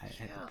time,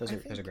 and those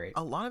are great.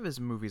 A lot of his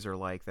movies are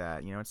like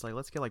that. You know, it's like,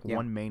 let's get like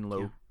one main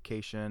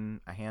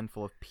location, a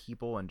handful of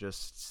people, and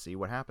just see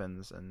what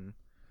happens. And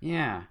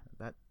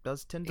that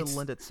does tend to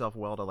lend itself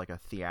well to like a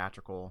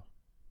theatrical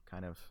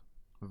kind of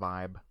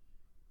vibe.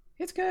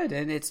 It's good,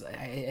 and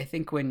I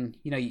think when,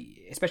 you know,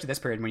 especially this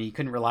period when you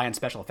couldn't rely on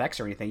special effects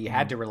or anything, you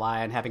had to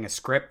rely on having a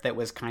script that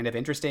was kind of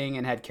interesting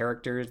and had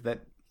characters that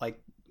like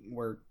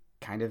were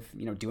kind of,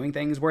 you know, doing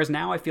things. Whereas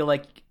now I feel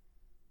like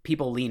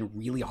people lean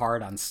really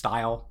hard on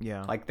style.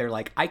 Yeah, like they're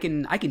like, I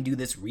can do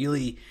this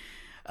really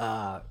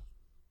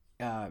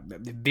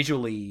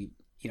visually,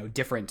 you know,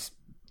 different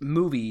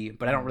movie,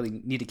 but I don't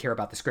really need to care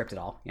about the script at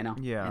all. You know,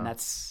 and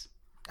that's.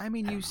 I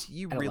mean,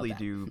 you really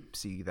do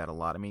see that a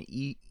lot. I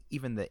mean,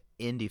 even the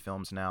indie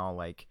films now,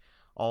 like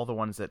all the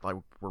ones that like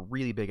were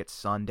really big at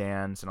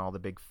Sundance and all the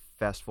big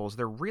festivals,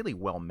 they're really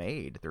well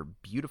made. They're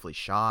beautifully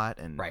shot,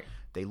 and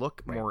they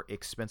look more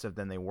expensive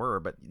than they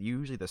were. But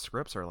usually the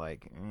scripts are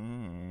like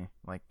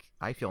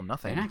I feel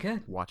nothing. They're not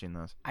good watching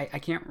those. I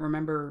can't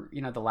remember,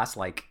 you know, the last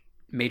like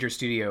major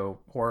studio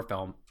horror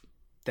film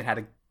that had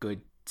a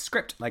good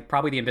script. Like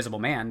probably The Invisible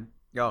Man.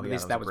 Oh, at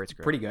least that was a great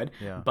script. Pretty good.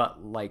 Yeah.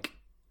 But like.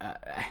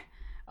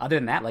 Other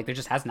than that, like, there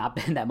just has not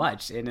been that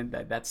much, and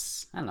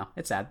that's, I don't know,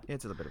 it's sad.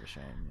 It's a bit of a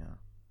shame,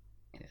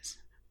 yeah. It is.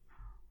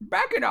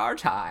 Back in our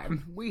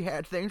time, we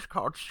had things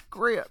called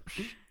scripts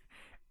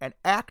and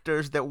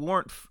actors that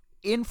weren't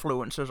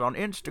influencers on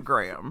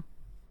Instagram.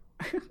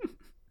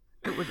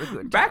 It was a good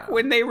time. Back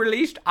when they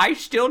released I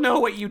Still Know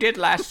What You Did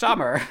Last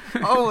Summer.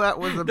 Oh, that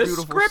was a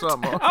beautiful script,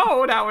 summer.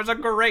 Oh, that was a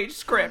great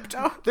script.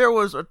 Oh. There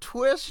was a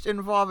twist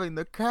involving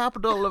the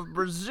capital of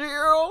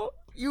Brazil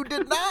you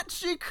did not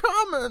see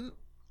coming.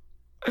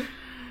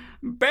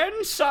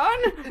 Benson!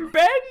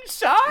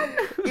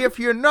 If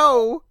you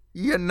know,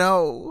 you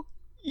know.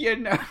 You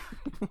know.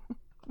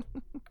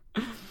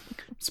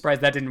 Surprised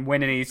that didn't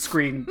win any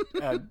Screen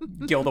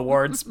Guild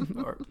Awards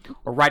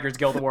or Writers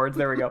Guild Awards.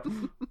 There we go.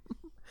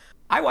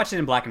 I watched it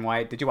in black and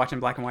white. Did you watch it in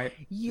black and white?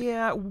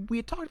 Yeah, we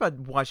had talked about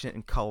watching it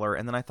in color,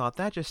 and then I thought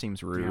that just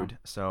seems rude,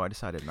 so I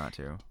decided not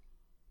to.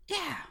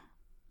 Yeah.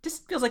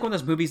 Just feels like one of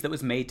those movies that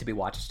was made to be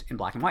watched in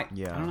black and white.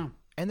 Yeah. I don't know.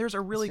 And there's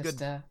a really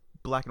good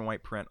black and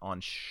white print on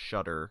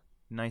Shudder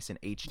nice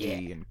and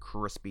HD and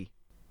crispy.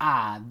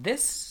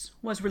 This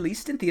was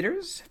released in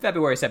theaters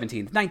February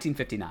 17th,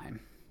 1959.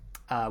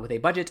 With a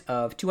budget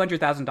of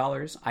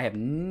 $200,000. I have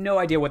no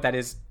idea what that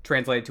is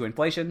translated to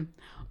inflation,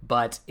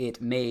 but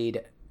it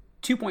made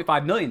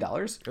 $2.5 million,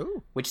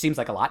 which seems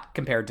like a lot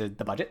compared to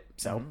the budget.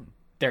 So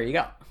there you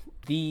go.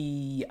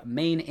 The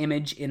main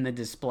image in the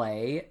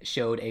display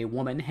showed a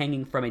woman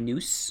hanging from a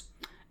noose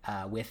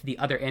with the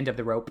other end of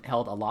the rope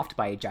held aloft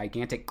by a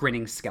gigantic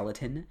grinning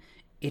skeleton.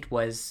 It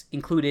also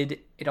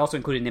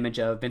included an image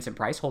of Vincent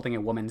Price holding a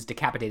woman's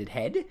decapitated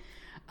head.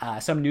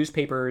 Some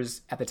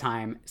newspapers at the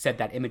time said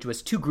that image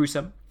was too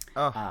gruesome.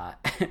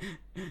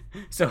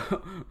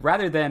 So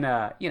rather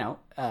than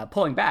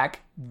pulling back,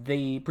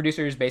 the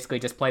producers basically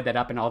just played that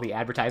up in all the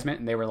advertisement,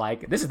 and they were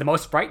like, "This is the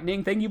most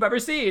frightening thing you've ever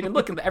seen," and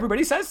look,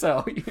 everybody says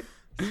so.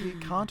 See,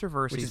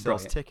 controversy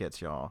sells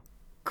tickets, y'all.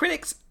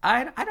 Critics,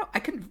 I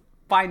couldn't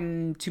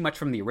find too much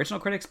from the original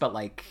critics, but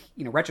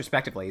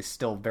retrospectively, it's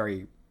still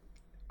very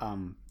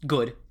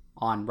good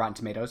on Rotten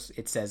Tomatoes.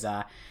 It says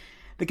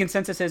the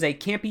consensus is a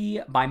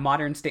campy by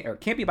modern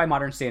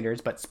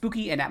standards, but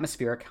spooky and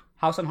atmospheric.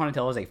 House on Haunted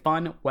Hill is a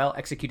fun,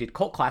 well-executed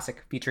cult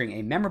classic featuring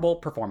a memorable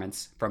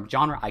performance from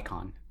genre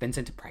icon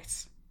Vincent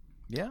Price.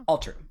 Yeah, all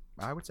true.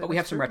 I would say. But we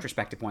have some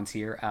retrospective ones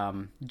here.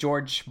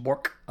 George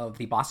Bork of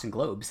the Boston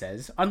Globe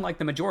says, unlike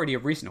the majority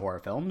of recent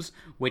horror films,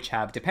 which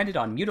have depended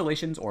on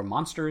mutilations or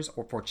monsters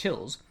or for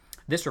chills,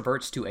 this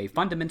reverts to the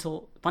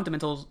fundamentals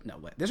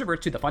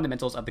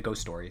of the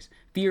ghost stories.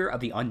 Fear of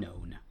the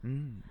unknown.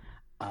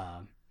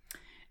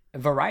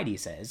 Variety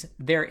says,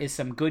 there is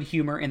some good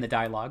humor in the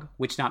dialogue,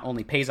 which not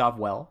only pays off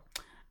well,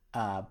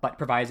 but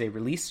provides a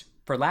release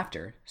for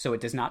laughter, so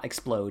it does not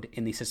explode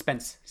in the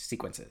suspense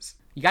sequences.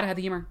 You gotta have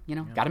the humor,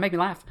 gotta make me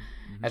laugh,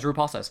 as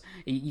RuPaul says.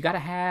 You gotta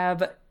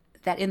have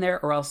that in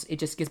there, or else it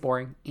just gets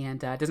boring,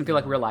 and it doesn't feel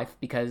like real life,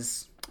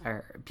 because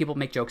people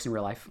make jokes in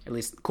real life. At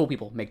least cool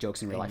people make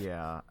jokes in real life.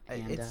 Yeah,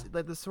 and it's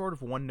like the sort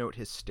of one-note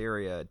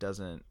hysteria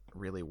doesn't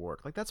really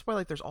work. Like, that's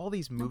why there's all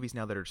these movies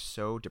now that are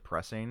so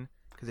depressing,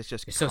 because it's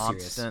just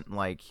constant,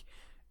 so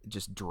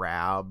just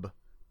drab,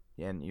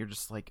 and you're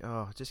just like,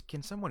 oh, just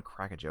can someone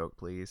crack a joke,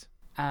 please?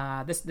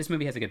 This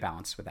movie has a good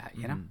balance with that,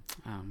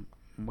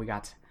 we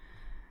got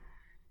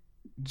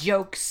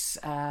jokes,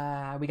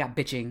 we got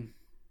bitching,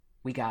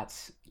 we got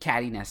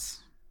cattiness,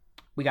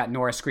 we got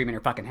Nora screaming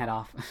her fucking head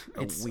off.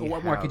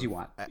 What more could you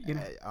want?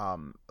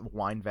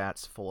 Wine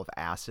vats full of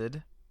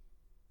acid.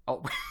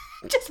 Oh,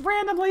 just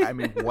randomly. I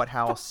mean, what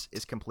house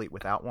is complete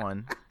without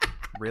one?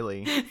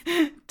 Really?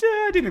 Do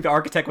you think the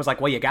architect was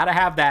like, well, you gotta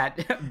have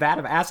that vat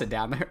of acid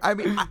down there? I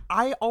mean,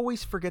 I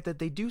always forget that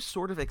they do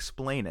sort of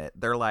explain it.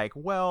 They're like,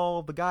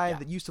 well, the guy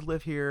that used to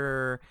live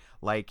here,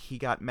 he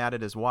got mad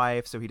at his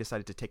wife, so he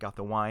decided to take out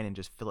the wine and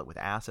just fill it with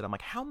acid. I'm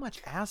like, how much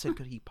acid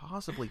could he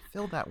possibly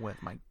fill that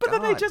with? My God. But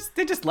then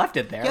they just left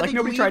it there.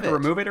 Nobody tried to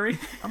remove it or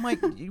anything. I'm like,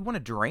 you want to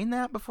drain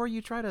that before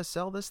you try to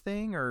sell this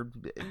thing or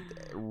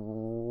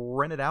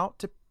rent it out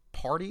to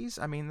parties?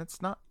 I mean,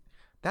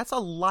 that's a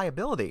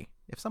liability.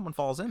 If someone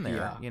falls in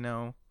there,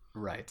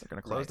 right, they're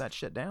going to close that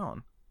shit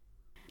down.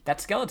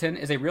 That skeleton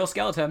is a real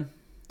skeleton,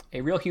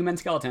 a real human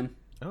skeleton,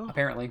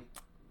 apparently.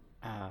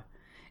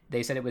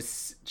 They said it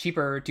was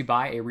cheaper to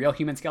buy a real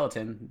human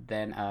skeleton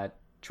than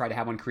try to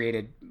have one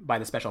created by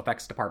the special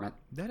effects department.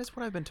 That is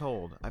what I've been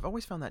told. I've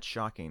always found that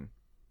shocking,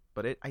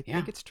 but I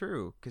think it's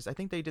true, because I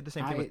think they did the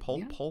same thing with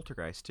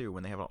Poltergeist, too,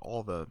 when they have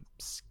all the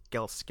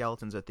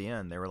skeletons at the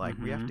end. They were like,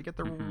 we have to get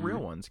the real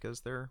ones because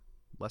they're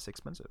less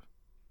expensive.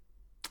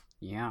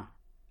 Yeah.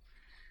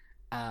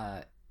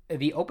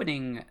 The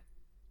opening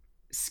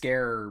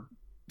scare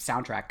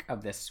soundtrack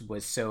of this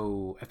was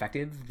so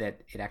effective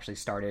that it actually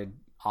started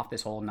off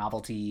this whole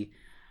novelty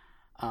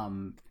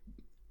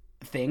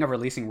thing of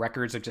releasing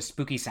records of just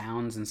spooky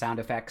sounds and sound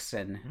effects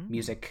and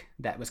music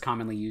that was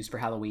commonly used for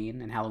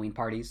Halloween and Halloween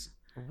parties.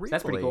 Really? So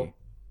that's pretty cool.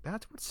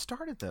 That's what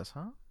started this,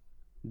 huh?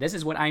 This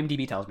is what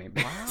IMDb tells me.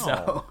 Wow.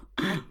 So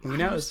who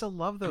knows? I used to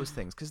love those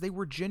things because they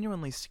were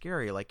genuinely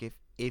scary. Like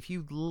if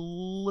you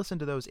listen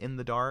to those in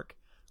the dark,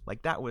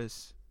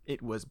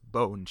 it was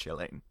bone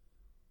chilling.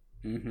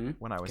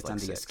 When I was under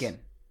 6. your skin.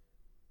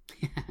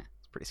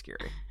 It's pretty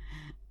scary,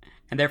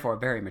 and therefore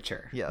very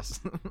mature. Yes.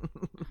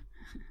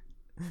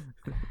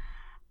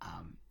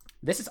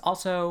 This is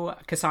also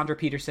Cassandra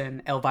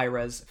Peterson,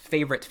 Elvira's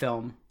favorite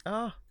film.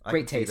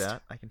 Great taste.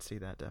 I can see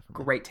that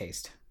definitely. Great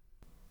taste.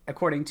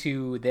 According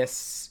to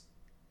this,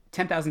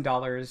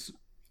 $10,000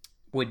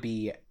 would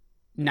be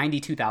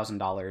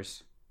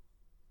 $92,000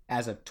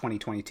 as of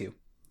 2022.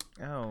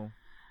 Oh.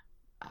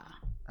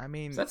 I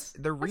mean, so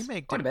the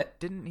remake,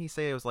 didn't he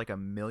say it was like $1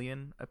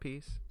 million a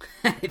piece?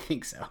 I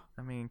think so.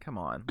 I mean, come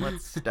on.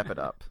 Let's step it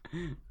up.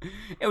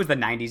 It was the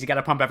 90s. You got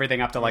to pump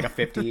everything up to like a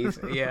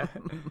 50s. Yeah.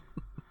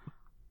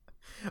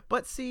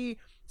 But see,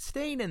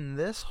 staying in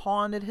this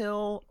haunted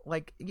hill,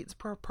 it's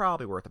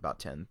probably worth about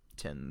 10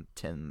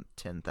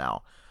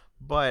 thou.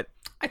 But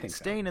I think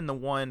staying in the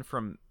one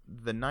from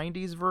the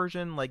 90s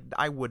version,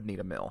 I would need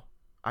 $1 million.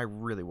 I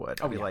really would.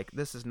 I'd be like,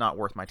 this is not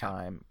worth my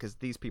time because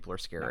these people are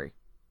scary.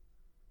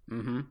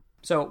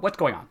 So what's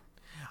going on?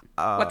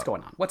 What's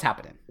going on? What's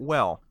happening?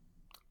 Well,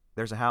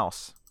 there's a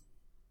house,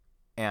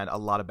 and a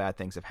lot of bad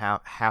things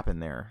have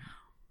happened there.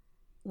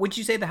 Would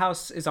you say the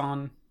house is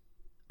on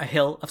a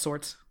hill of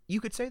sorts? You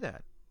could say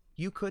that.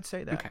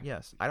 Okay.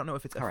 Yes. I don't know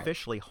if it's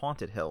officially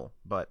Haunted Hill,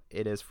 but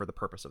it is for the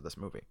purpose of this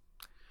movie.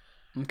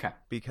 Okay.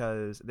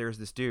 Because there's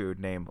this dude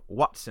named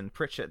Watson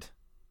Pritchett.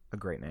 A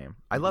great name.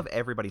 I love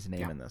everybody's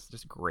name in this.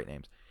 Just great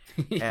names.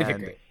 And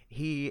Great.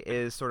 he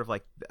is sort of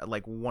like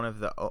one of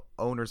the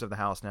owners of the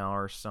house now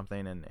or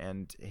something.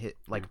 And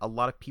a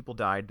lot of people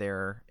died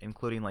there,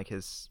 including like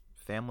his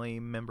family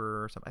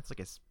member or something. It's like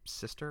his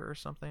sister or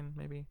something,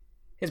 maybe.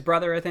 His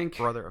brother, I think.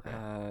 Okay.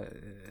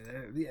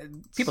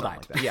 People died.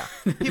 Like that. Yeah,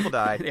 people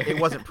died. It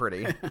wasn't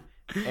pretty.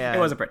 And it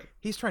wasn't pretty.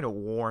 He's trying to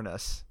warn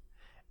us,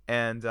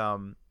 and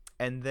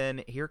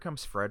then here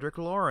comes Frederick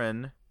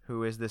Lauren,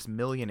 who is this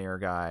millionaire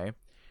guy,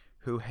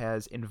 who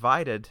has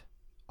invited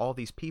all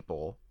these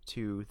people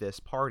to this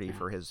party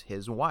for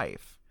his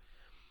wife.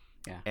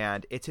 Yeah,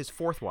 and it's his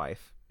fourth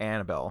wife,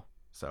 Annabelle.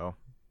 So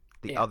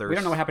the others, we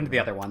don't know what happened to the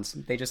other ones.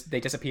 They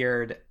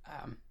disappeared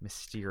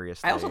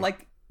mysteriously. I also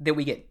like that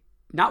we get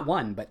not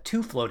one, but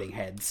two floating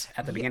heads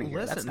at the beginning.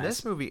 Listen, That's nice.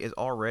 This movie is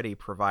already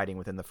providing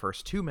within the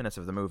first 2 minutes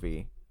of the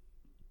movie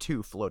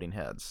 2 floating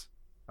heads.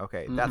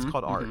 Okay, that's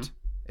called art,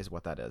 is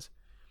what that is.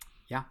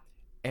 Yeah.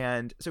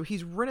 And so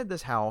he's rented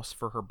this house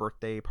for her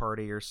birthday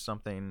party or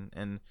something,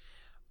 and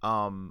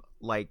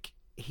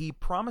he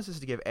promises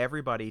to give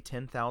everybody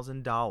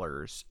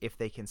 $10,000 if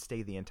they can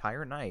stay the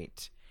entire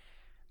night.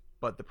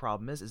 But the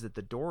problem is that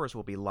the doors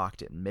will be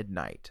locked at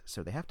midnight,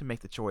 so they have to make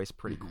the choice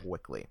pretty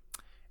quickly.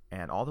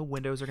 And all the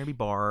windows are going to be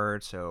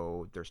barred,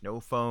 so there's no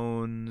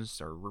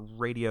phones or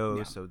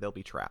radios, so they'll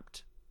be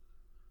trapped.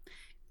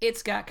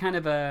 It's got kind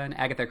of an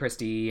Agatha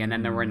Christie and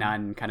then There Were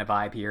None kind of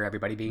vibe here.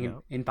 Everybody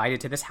being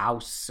invited to this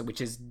house, which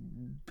has,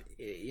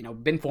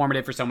 been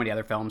formative for so many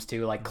other films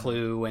too, like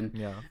Clue and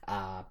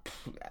the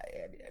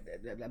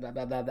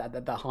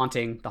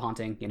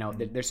Haunting.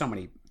 There's so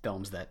many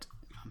films that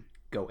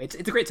go. It's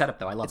a great setup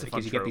though. I love it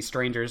because you get these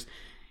strangers.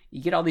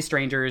 You get all these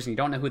strangers and you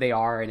don't know who they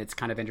are, and it's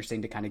kind of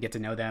interesting to kind of get to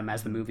know them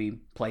as the movie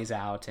plays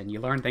out, and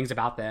you learn things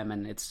about them,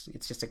 and it's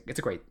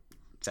a great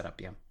setup.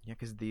 Yeah,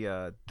 because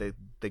the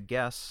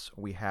guests,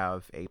 we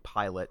have a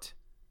pilot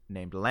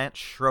named Lance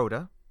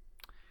Schroeder,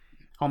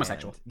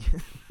 homosexual,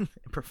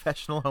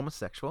 professional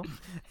homosexual,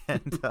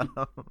 and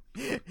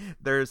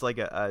there's like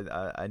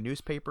a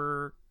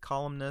newspaper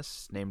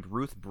columnist named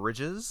Ruth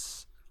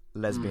Bridges,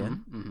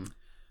 lesbian,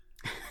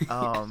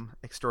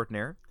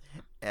 extraordinaire.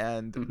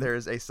 And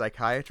there's a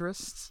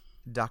psychiatrist,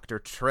 Dr.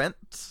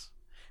 Trent,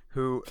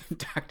 who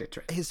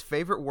his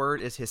favorite word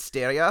is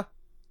hysteria.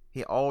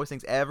 He always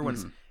thinks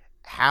everyone's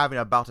having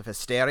a bout of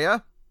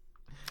hysteria.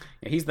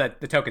 Yeah, he's the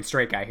token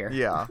straight guy here.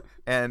 Yeah.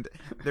 And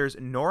there's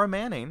Nora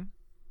Manning,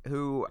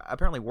 who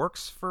apparently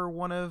works for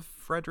one of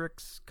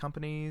Frederick's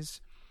companies.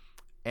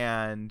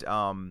 And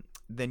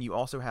then you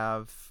also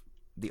have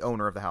the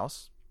owner of the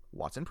house,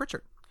 Watson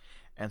Pritchard.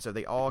 And so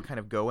they all kind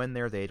of go in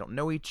there. They don't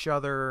know each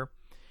other.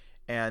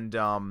 And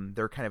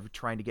they're kind of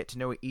trying to get to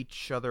know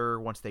each other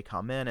once they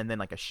come in, and then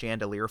like a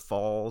chandelier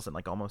falls and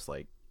like almost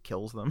like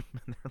kills them,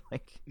 and they're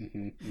like,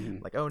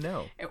 like, oh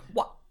no.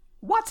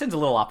 Watson's a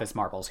little off his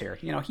marbles here.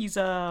 He's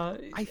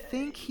I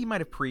think he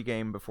might have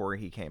pregame before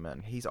he came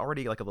in. He's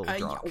already like a little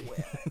drunk.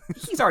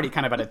 He's already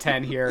kind of at a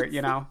 10 here.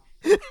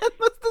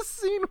 That's the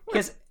scene.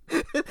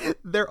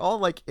 They're all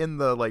like in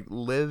the like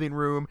living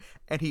room,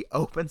 and he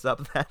opens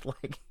up that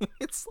like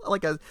it's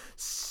like a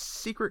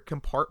secret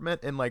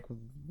compartment in like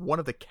one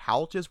of the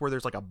couches where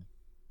there's like a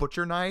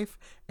butcher knife,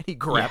 and he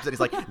grabs it. He's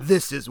like,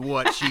 "This is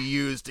what she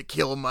used to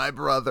kill my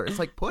brother." It's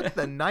like, put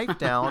the knife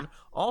down.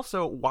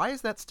 Also, why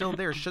is that still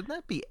there? Shouldn't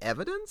that be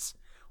evidence?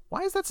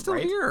 Why is that still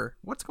here?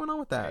 What's going on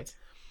with that? Right.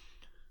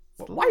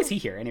 Well, why is he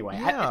here anyway?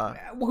 Yeah.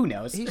 Who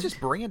knows? He's just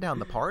bringing down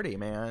the party,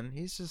 man.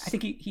 He's just. I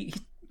think he's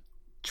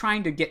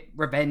trying to get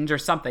revenge or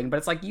something, but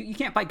it's like you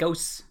can't fight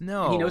ghosts.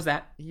 No, and he knows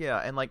that. Yeah,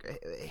 and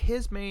like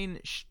his main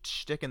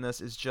shtick in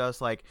this is just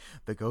like,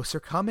 the ghosts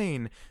are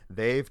coming.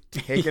 They've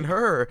taken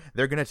her.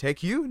 They're gonna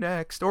take you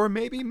next, or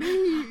maybe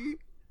me.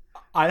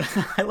 I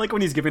like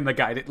when he's giving the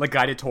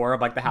guided tour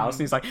of like the house,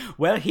 and he's like,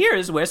 "Well,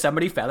 here's where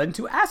somebody fell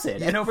into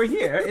acid, and over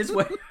here is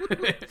where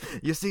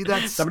you see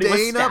that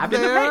stain up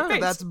there.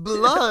 That's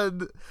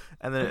blood."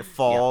 And then it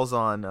falls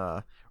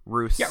on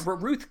Ruth. Yeah,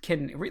 Ruth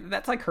can.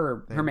 That's like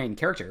her main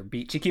character.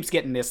 She keeps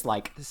getting this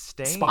like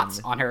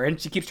spots on her,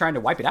 and she keeps trying to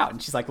wipe it out. And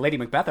she's like Lady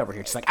Macbeth over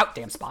here. She's like, "Out,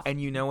 damn spot." And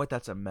you know what?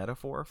 That's a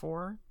metaphor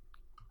for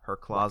her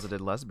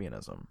closeted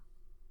lesbianism.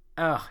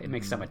 Oh, it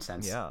makes so much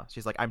sense. Yeah,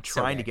 she's like, I'm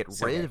trying to get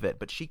rid of it,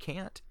 but she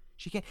can't.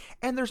 She can't.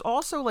 And there's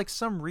also like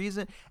some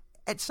reason.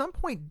 At some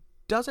point,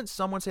 doesn't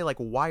someone say like,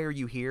 "Why are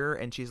you here?"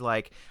 And she's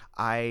like,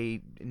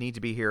 "I need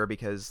to be here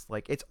because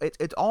like it's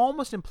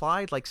almost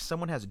implied like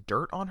someone has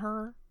dirt on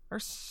her or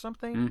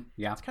something."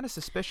 Yeah, it's kind of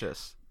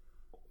suspicious.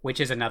 Which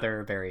is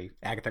another very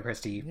Agatha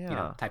Christie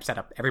type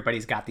setup.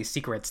 Everybody's got these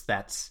secrets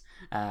that's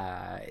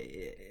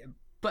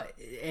But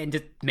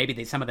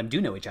maybe some of them do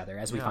know each other,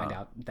 as we find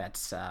out.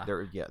 That's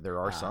there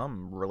are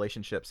some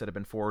relationships that have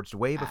been forged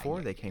way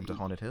before they came to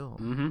Haunted Hill.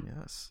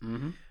 Yes,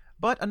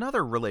 but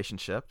another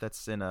relationship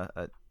that's in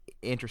a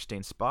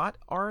interesting spot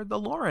are the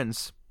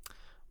Laurens,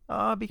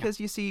 because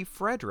you see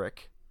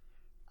Frederick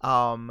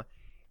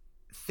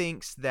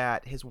thinks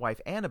that his wife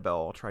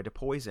Annabelle tried to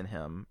poison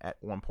him at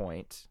one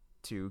point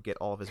to get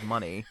all of his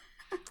money.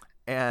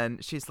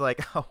 And she's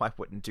like, "Oh, I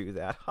wouldn't do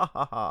that." Ha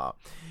ha ha.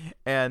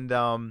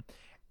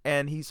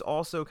 And he's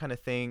also kind of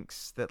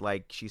thinks that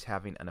like she's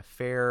having an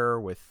affair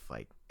with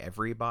like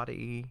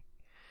everybody.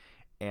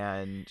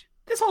 And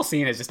this whole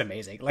scene is just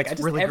amazing. Like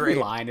really every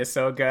great. line is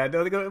so good.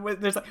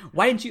 There's like,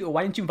 why didn't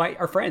you invite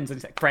our friends? And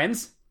he's like,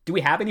 friends? Do we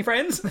have any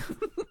friends?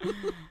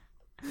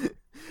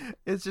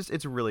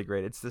 It's really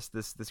great. It's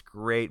this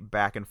great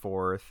back and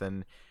forth,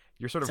 and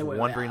you're sort of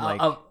wondering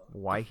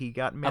why he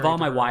got married. Of all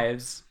my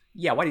wives,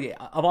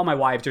 of all my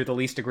wives, you're the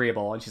least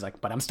agreeable. And she's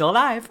like, but I'm still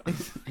alive.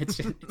 It's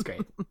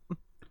great.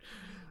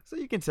 So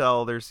you can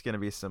tell there's going to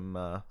be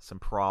some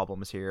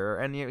problems here,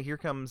 and here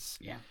comes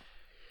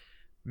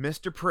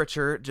Mr.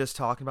 Pritchard just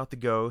talking about the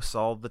ghosts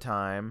all the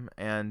time,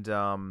 and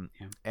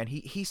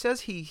he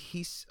says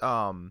he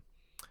spent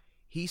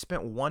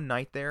one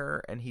night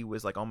there and he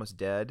was like almost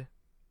dead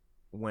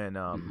when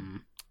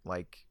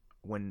like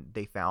when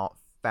they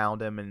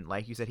found him, and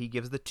like you said, he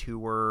gives the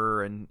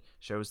tour and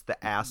shows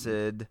the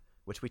acid,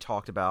 which we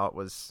talked about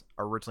was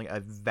originally a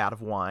vat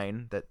of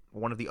wine that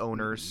one of the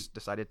owners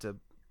decided to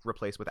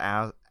replace with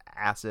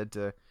acid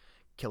to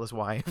kill his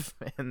wife.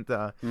 And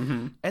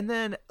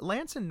then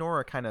Lance and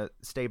Nora kind of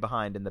stay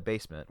behind in the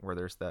basement where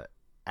there's the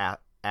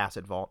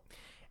acid vault,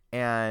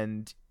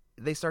 and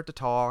they start to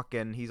talk,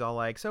 and he's all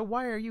like, "So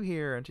why are you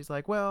here?" And she's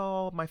like,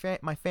 "Well, my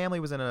family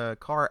was in a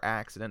car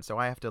accident, so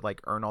I have to like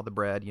earn all the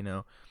bread, you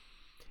know."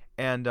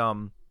 And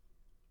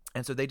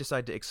so they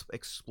decide to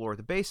explore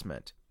the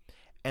basement,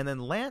 and then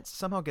Lance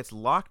somehow gets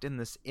locked in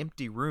this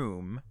empty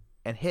room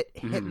and hit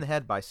in the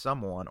head by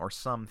someone or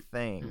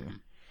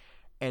something.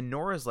 And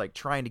Nora's like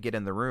trying to get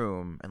in the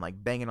room and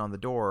like banging on the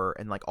door,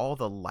 and like all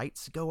the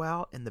lights go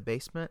out in the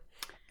basement.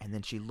 And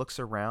then she looks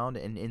around,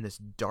 and in this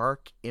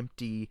dark,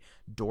 empty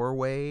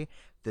doorway,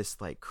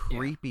 this like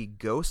creepy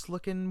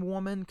ghost-looking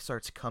woman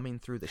starts coming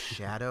through the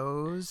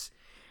shadows.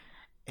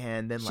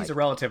 And then she's a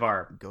relative of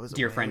our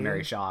dear away. Friend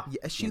Mary Shaw.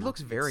 Yeah, she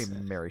looks very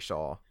Mary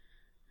Shaw.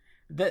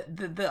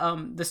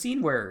 The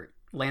scene where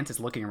Lance is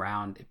looking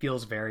around, it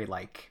feels very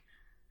like,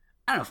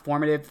 I don't know,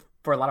 formative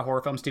for a lot of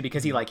horror films too,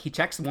 because he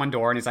checks one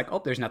door and he's like,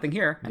 "Oh, there's nothing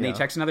here," and then he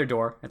checks another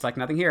door, it's like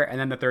nothing here, and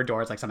then the third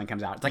door, it's like something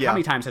comes out. It's like how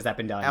many times has that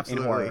been done in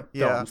horror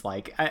films?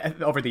 Like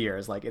over the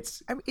years, like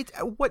it's. I mean,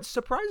 what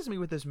surprises me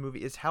with this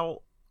movie is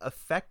how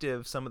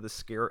effective some of the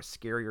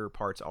scarier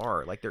parts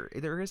are. Like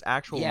there is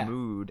actual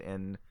mood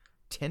and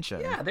tension.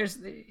 Yeah, there is,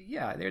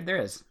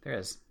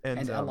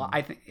 and a lot.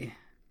 I think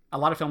a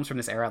lot of films from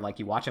this era, like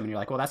you watch them and you're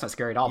like, well, that's not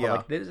scary at all.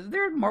 But like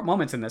there are more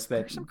moments in this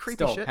that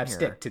still have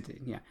stick to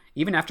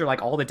even after like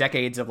all the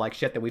decades of like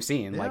shit that we've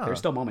seen. Like there's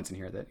still moments in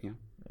here that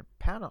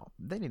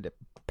they need to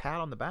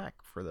pat on the back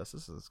for this.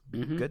 This is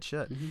good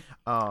shit.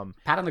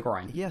 Pat on the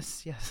groin.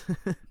 Yes.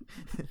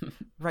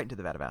 Right into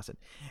the vat of acid.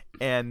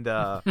 And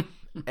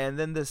and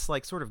then this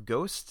like sort of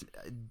ghost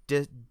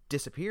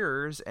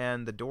disappears,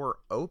 and the door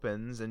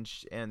opens, and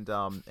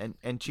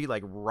she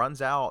like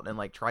runs out and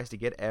like tries to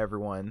get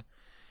everyone.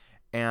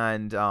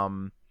 And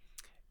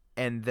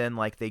then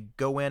like they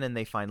go in and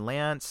they find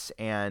Lance,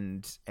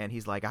 and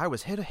he's like, "I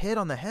was hit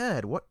on the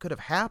head. What could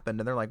have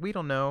happened?" And they're like, "We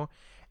don't know."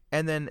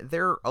 And then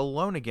they're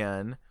alone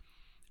again,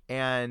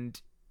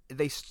 and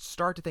they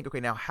start to think,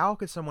 okay, now how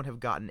could someone have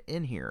gotten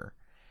in here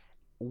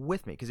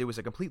with me? Because it was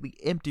a completely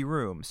empty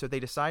room. So they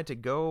decide to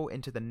go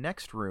into the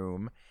next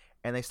room,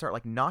 and they start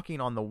like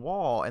knocking on the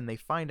wall, and they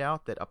find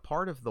out that a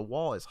part of the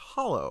wall is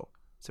hollow,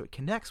 so it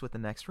connects with the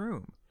next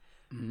room.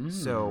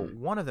 So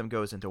one of them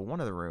goes into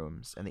one of the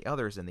rooms, and the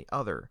other's in the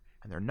other,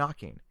 and they're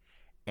knocking.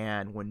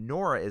 And when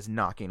Nora is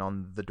knocking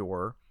on the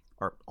door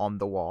or on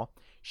the wall,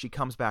 she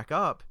comes back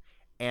up,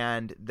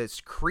 and this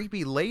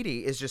creepy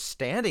lady is just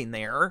standing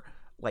there,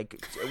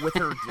 like with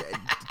her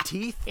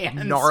teeth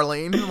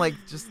gnarling, like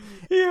just,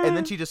 and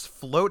then she just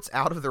floats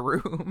out of the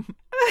room,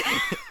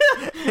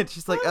 and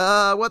she's like,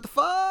 what the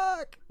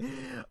fuck?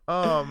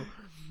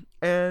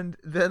 And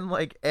then,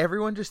 like,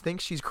 everyone just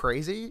thinks she's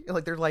crazy.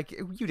 Like, they're like,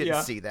 "You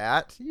didn't see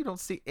that. You don't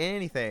see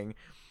anything."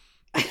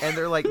 And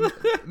they're like,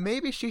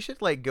 maybe she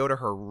should, like, go to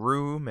her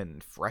room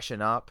and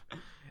freshen up.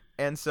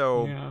 And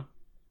so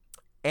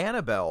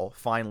Annabelle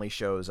finally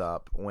shows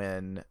up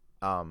when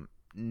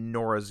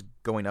Nora's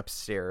going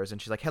upstairs.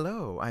 And she's like,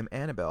 "Hello, I'm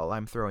Annabelle.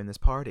 I'm throwing this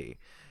party.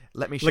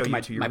 Let me show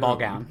you to your room. Ball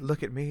gown.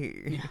 Look at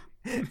me."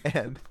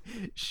 And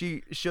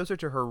she shows her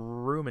to her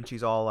room, and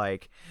she's all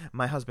like,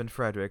 "My husband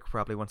Frederick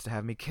probably wants to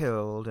have me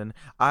killed, and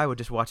I would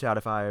just watch out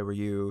if I were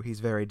you. He's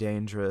very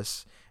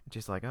dangerous." And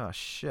she's like, "Oh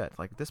shit,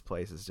 like this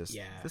place is just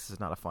this is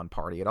not a fun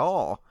party at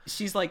all."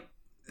 She's like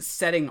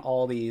setting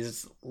all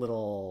these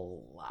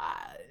little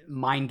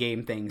mind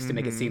game things to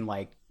make it seem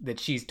like that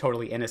she's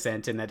totally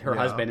innocent and that her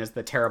husband is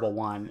the terrible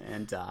one,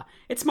 and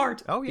it's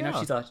smart. Oh, yeah.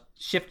 She's a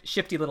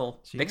shifty little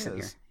vixen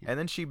here. And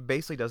then she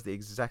basically does the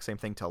exact same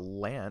thing to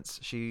Lance.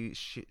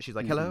 She's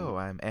like, "Hello,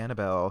 I'm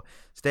Annabelle.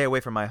 Stay away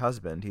from my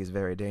husband. He's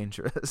very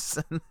dangerous."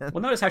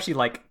 Well, notice how she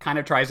like kind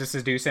of tries to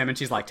seduce him, and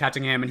she's like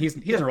touching him, and he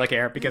doesn't really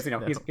care because he's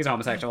a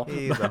homosexual.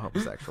 He's a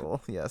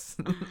homosexual, yes.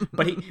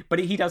 but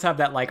he does have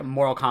that like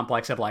moral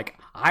complex of like,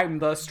 I'm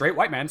the straight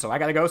white man, so I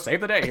gotta go save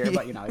the day here.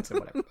 But it's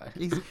whatever.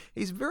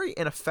 He's very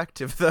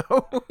ineffective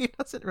though. He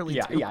doesn't really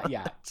do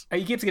much.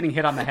 He keeps getting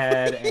hit on the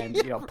head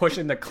and pushed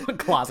into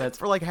closets.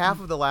 For like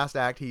half of the last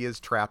act, he is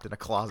trapped in a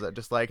closet,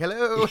 just like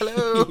hello.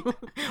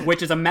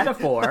 Which is a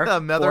metaphor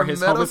for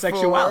his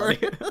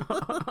homosexuality.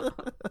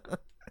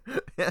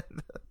 And,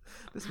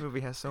 this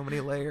movie has so many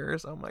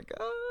layers. Oh my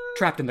god!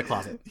 Trapped in the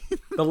closet.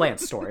 The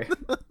Lance story.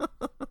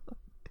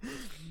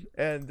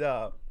 And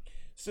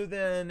so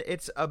then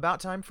it's about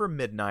time for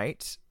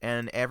midnight,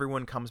 and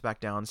everyone comes back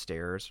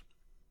downstairs.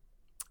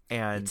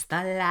 And it's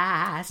the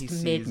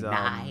last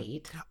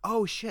midnight.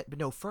 Oh shit! But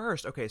no,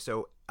 first, okay.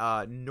 So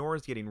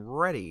Nora's getting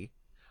ready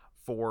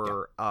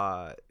for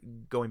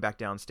going back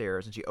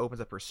downstairs, and she opens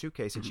up her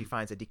suitcase and she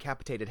finds a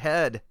decapitated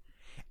head,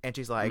 and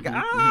she's like,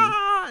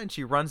 and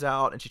she runs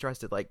out and she tries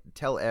to like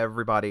tell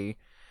everybody,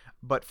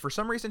 but for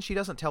some reason she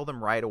doesn't tell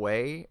them right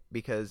away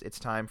because it's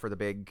time for the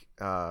big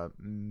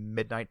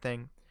midnight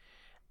thing,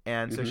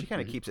 and so she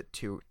kind of keeps it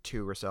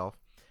to herself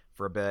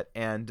for a bit,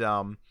 and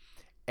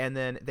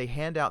then they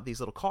hand out these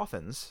little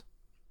coffins,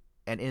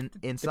 and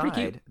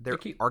inside there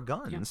are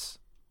guns.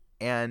 Yeah.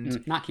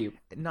 And not cute,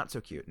 not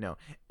so cute, no.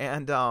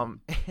 And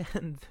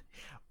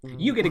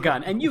you get a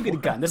gun, and you get a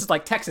gun. This is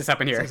like Texas up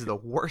in here. This is the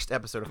worst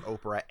episode of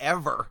Oprah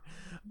ever.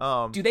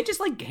 Do they just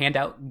like hand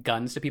out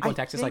guns to people in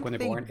Texas like when they're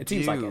born? It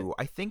seems like it.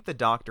 I think the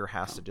doctor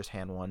has to just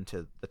hand one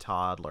to the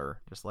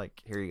toddler, just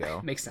like, here you go.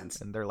 Makes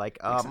sense. And they're like,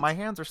 my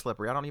hands are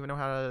slippery. I don't even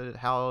know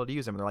how to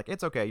use them. And they're like,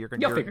 it's okay. You're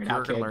gonna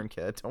learn,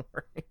 kid. Don't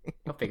worry.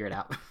 You'll figure it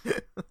out.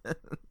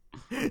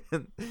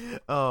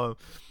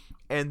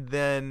 And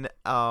then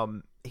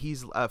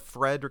he's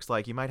Frederick's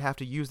like, you might have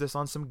to use this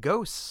on some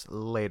ghosts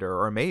later,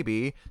 or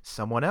maybe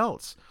someone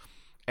else.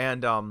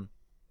 And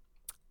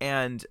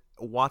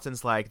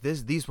Watson's like,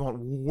 these won't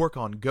work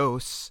on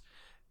ghosts,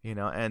 and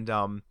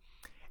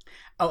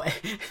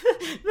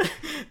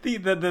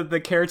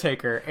the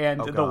caretaker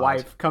and the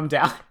wife come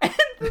down, and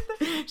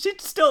she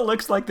still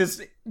looks like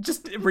this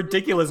just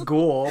ridiculous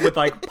ghoul with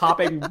like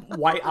popping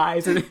white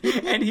eyes, and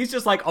he's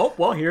just like, oh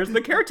well, here's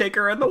the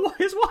caretaker and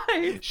his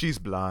wife. She's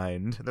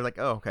blind. They're like,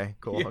 oh okay,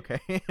 cool, okay,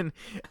 and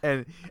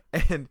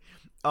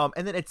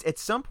then it's at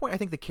some point I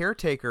think the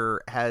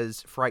caretaker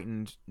has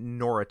frightened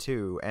Nora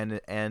too,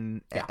 and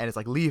it's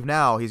like, leave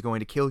now, he's going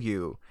to kill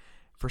you.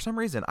 For some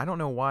reason, I don't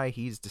know why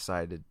he's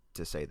decided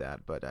to say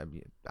that, but I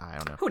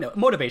don't know. Who knows?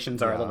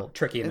 Motivations are a little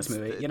tricky in this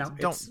movie,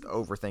 Don't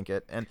overthink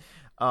it.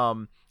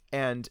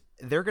 And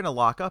they're gonna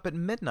lock up at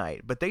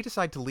midnight, but they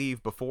decide to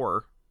leave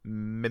before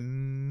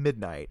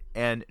midnight.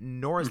 And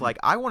Nora's like,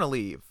 I want to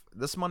leave.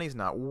 This money's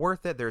not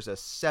worth it. There's a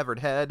severed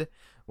head.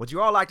 Would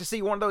you all like to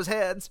see one of those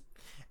heads?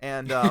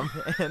 And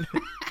and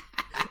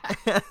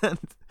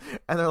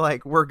they're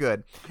like, we're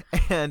good.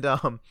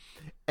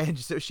 And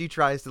so she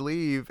tries to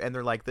leave, and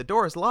they're like, the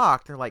door's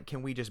locked. They're like,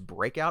 can we just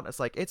break out? And it's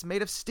like, it's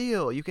made of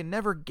steel. You can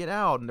never get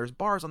out, and there's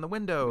bars on the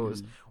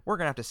windows. We're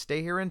gonna have to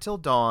stay here until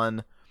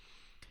dawn.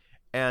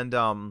 And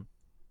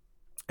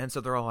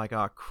so they're all like,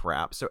 oh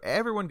crap. So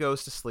everyone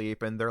goes to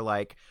sleep, and they're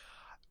like,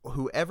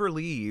 whoever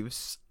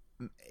leaves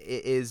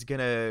is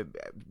gonna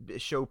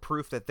show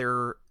proof that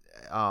they're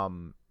a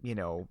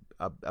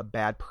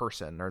bad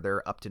person, or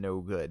they're up to no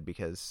good,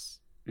 because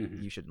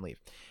you shouldn't leave.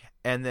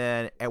 And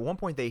then at one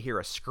point they hear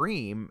a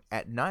scream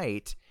at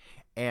night,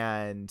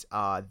 and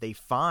they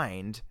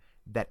find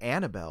that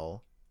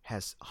Annabelle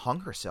has hung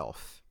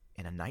herself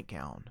in a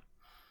nightgown.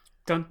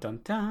 Dun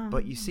dun dun.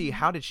 But you see,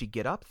 how did she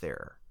get up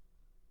there?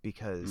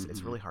 Because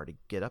it's really hard to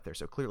get up there.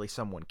 So clearly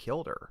someone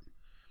killed her.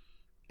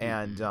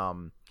 And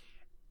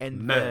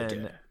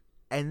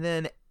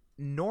then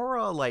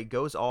Nora like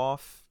goes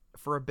off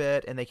for a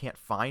bit, and they can't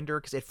find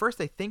her, because at first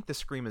they think the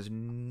scream is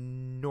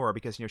Nora,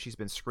 because she's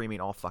been screaming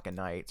all fucking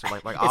night. So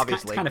like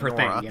obviously it's kind of her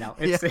Nora. thing,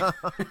 It's,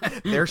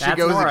 there she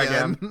goes Nora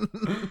again.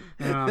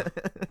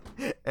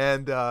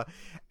 Yeah.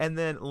 And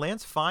then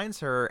Lance finds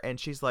her, and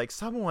she's like,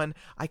 someone,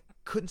 I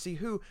couldn't see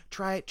who,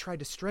 tried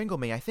to strangle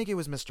me. I think it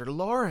was Mr.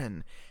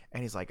 Lauren.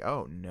 And he's like,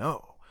 oh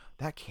no,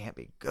 that can't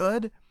be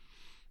good.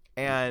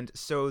 And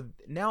so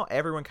now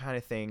everyone kind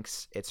of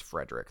thinks it's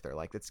Frederick. They're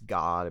like, it's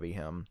gotta be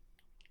him.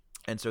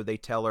 And so they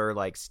tell her,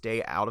 like,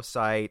 stay out of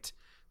sight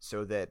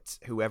so that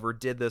whoever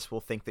did this will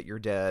think that you're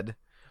dead.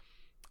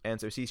 And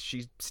so she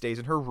stays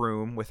in her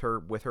room with her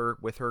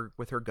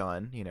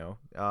gun,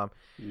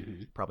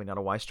 Probably not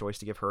a wise choice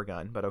to give her a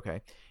gun, but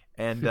okay.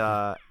 And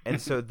and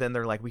so then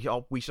they're like, we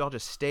should all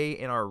just stay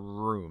in our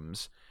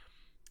rooms.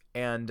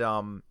 And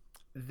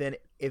then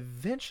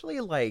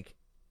eventually, like,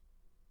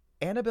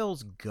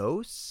 Annabelle's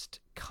ghost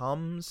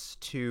comes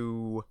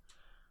to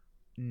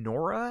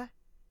Nora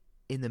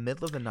in the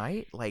middle of the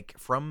night, like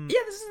from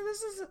this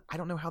is I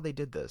don't know how they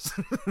did this.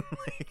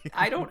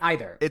 I don't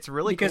either. It's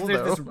really because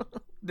cool,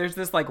 there's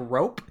this like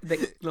rope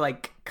that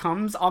like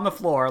comes on the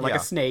floor like a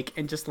snake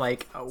and just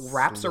like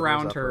wraps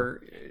around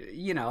her,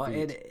 you know,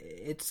 and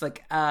it's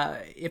like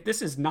if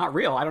this is not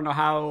real, I don't know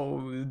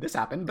how this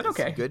happened, but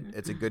okay.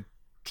 It's a good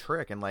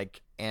trick, and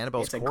like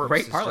Annabelle's it's a corpse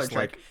great is parlor just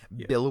trick.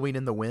 like billowing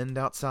in the wind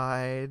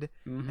outside,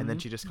 and then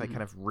she just like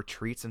kind of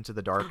retreats into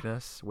the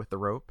darkness with the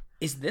rope.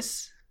 Is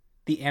this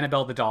the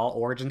Annabelle the doll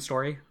origin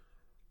story?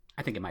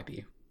 I think it might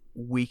be.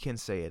 We can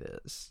say it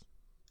is.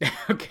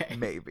 Okay.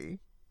 Maybe.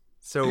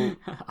 So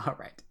all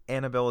right.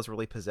 Annabelle is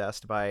really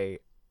possessed by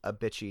a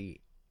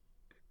bitchy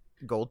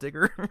gold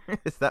digger.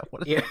 Is that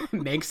what it is?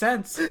 It makes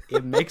sense.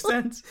 It makes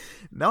sense.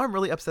 Now I'm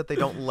really upset they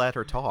don't let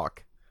her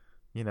talk.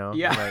 You know?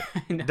 Yeah.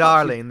 Like,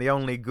 darling, the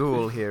only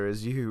ghoul here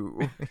is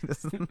you.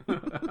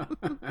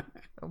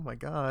 Oh my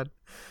god.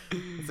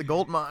 It's a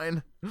gold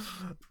mine.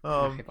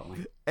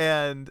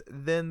 And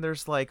then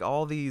there's like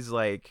all these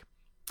like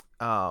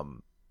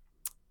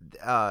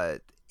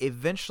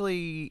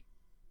eventually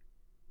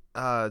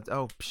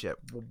oh shit,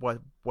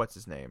 what's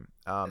his name?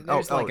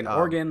 There's like an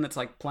organ that's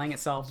like playing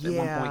itself at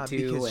 1.2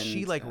 because and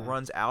she like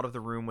runs out of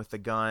the room with the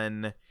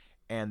gun,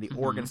 and the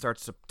organ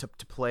starts to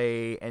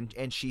play,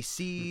 and she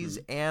sees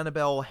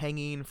Annabelle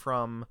hanging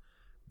from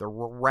the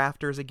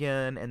rafters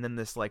again, and then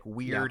this like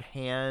weird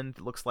hand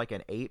looks like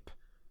an ape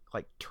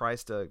like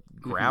tries to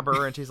grab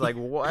her, and she's like,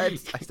 what? I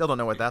still don't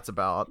know what that's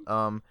about.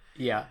 And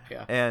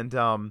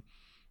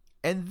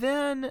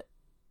then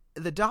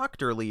the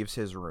doctor leaves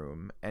his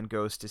room and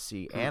goes to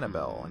see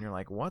Annabelle, and you're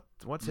like,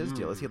 what's his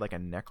deal? Is he like a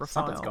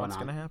necrophile? What's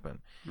gonna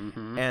happen?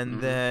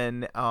 And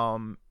then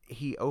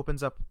he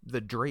opens up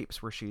the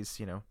drapes where she's,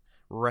 you know,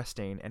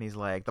 resting, and he's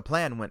like, the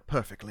plan went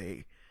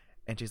perfectly.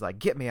 And she's like,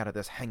 get me out of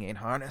this hanging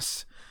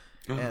harness.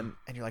 And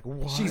you're like,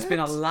 what? She's been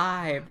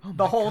alive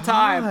the whole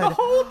time.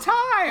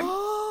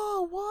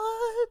 Oh,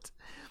 what?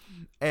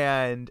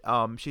 And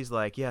she's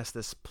like, yes,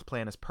 this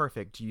plan is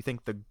perfect. Do you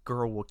think the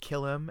girl will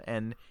kill him?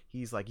 And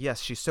he's like,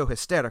 yes, she's so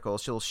hysterical,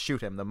 she'll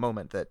shoot him the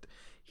moment that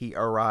he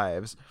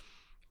arrives.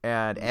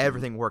 And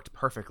everything worked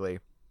perfectly.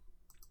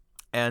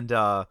 And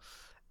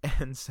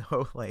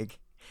so, like,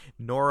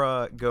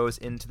 Nora goes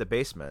into the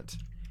basement,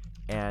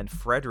 and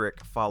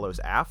Frederick follows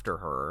after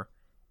her,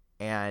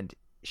 and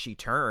she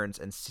turns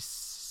and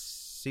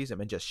sees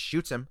him and just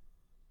shoots him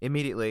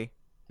immediately.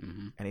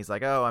 And he's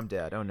like, oh, I'm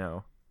dead. Oh,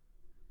 no.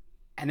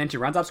 And then she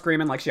runs up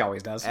screaming like she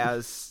always does.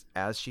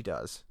 As she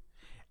does.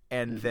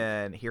 And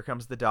then here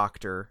comes the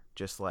doctor,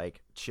 just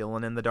like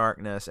chilling in the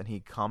darkness, and he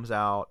comes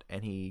out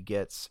and he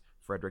gets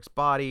Frederick's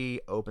body,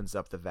 opens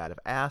up the vat of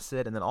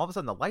acid, and then all of a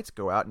sudden the lights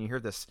go out and you hear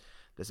this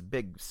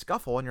big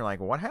scuffle, and you're like,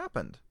 what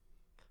happened?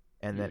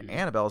 And then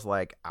Annabelle's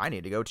like, I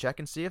need to go check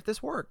and see if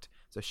this worked.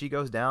 So she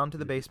goes down to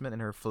the basement in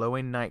her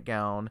flowing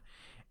nightgown,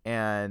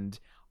 and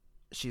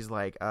she's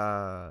like,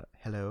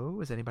 hello,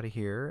 is anybody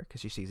here? Because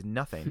she sees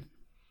nothing.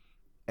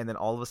 And then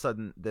all of a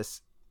sudden,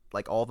 this,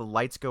 like, all the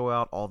lights go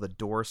out, all the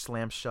doors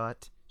slam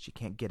shut. She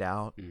can't get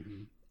out.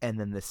 And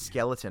then the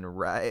skeleton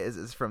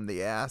rises from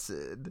the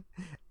acid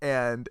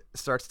and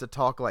starts to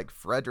talk like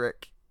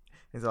Frederick.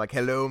 He's like,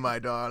 hello, my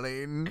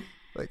darling.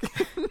 Like,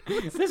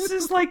 this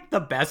is like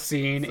the best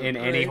scene in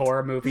any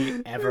horror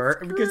movie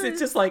ever, because it's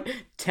just like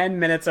 10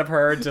 minutes of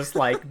her just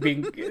like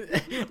being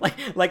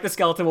like the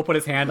skeleton will put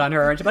his hand on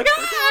her and she'll be like,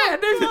 ah!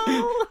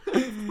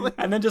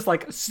 And then just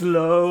like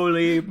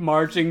slowly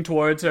marching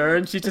towards her,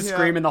 and she's just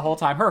screaming the whole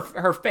time.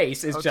 Her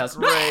face is just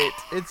great.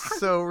 It's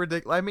so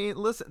ridiculous. I mean,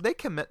 listen, they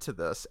commit to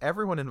this.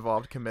 Everyone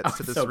involved commits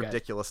to this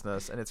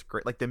ridiculousness, and it's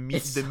great. Like the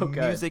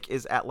music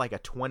is at like a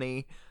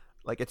 20.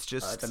 Like, it's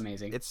just it's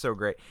amazing. It's so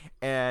great.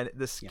 And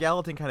the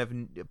skeleton kind of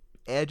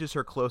edges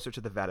her closer to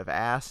the vat of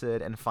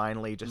acid, and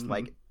finally just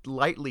like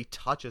lightly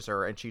touches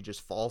her, and she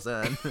just falls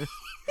in.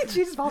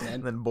 She just falls in.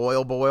 And then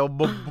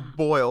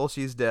boil,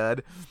 she's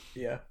dead.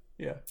 Yeah.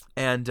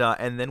 And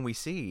then we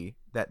see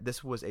that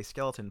this was a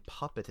skeleton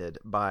puppeted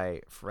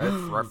by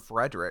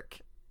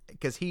Frederick,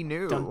 because he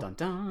knew. Dun, dun,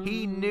 dun.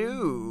 He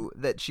knew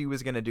that she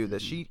was going to do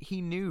this.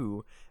 He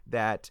knew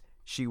that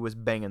she was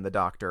banging the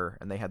doctor,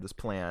 and they had this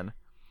plan.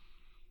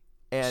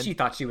 And she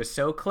thought she was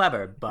so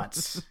clever,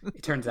 but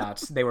it turns out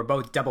they were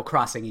both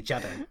double-crossing each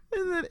other.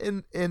 And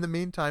then in the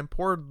meantime,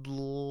 poor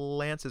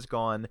Lance is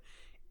gone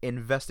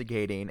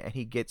investigating, and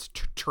he gets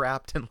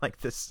trapped in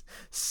like this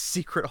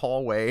secret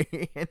hallway,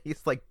 and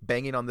he's like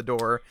banging on the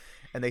door,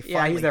 and they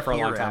finally he's there for a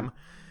long him. time.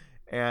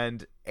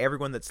 And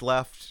everyone that's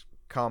left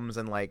comes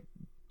and like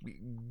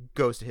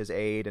goes to his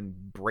aid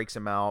and breaks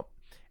him out.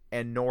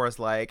 And Nora's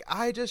like,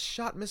 I just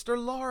shot Mr.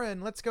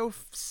 Lauren. Let's go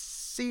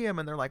see him.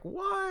 And they're like,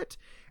 what?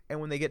 And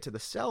when they get to the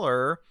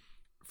cellar,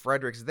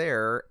 Frederick's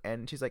there,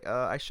 and she's like,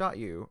 I shot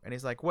you. And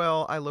he's like,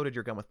 well, I loaded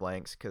your gun with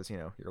blanks because, you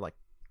know, you're like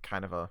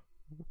kind of a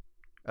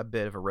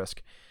bit of a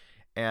risk.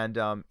 And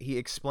he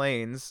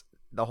explains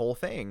the whole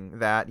thing,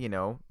 that, you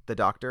know, the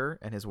doctor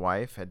and his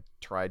wife had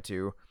tried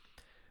to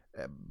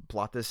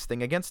plot this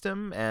thing against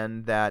him,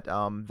 and that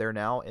they're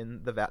now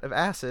in the vat of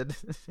acid.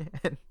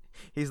 And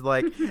He's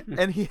like,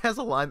 and he has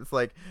a line that's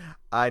like,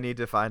 I need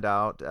to find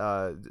out,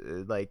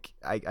 like,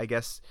 I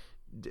guess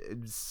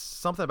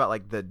something about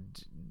like the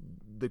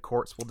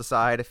courts will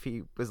decide if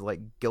he was like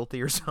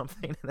guilty or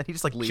something, and then he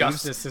just like leaves.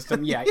 Justice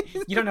system, yeah.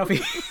 You don't know if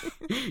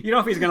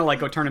he's gonna like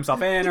go turn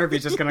himself in, or if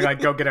he's just gonna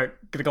like go get a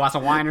glass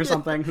of wine or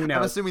something. Who knows?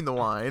 I'm assuming the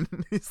wine.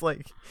 He's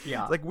like,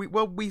 yeah, like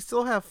we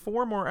still have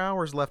 4 more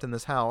hours left in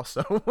this house,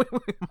 so we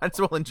might as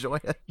well enjoy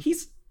it.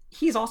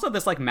 He's also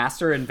this like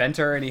master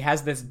inventor, and he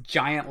has this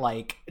giant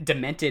like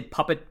demented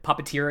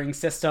puppeteering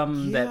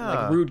system that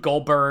like Rube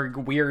Goldberg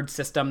weird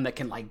system that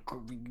can like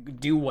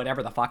do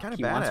whatever the fuck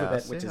he wants with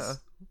it, which is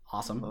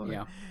awesome.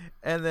 Yeah.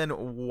 And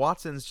then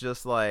Watson's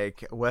just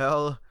like,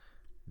 well,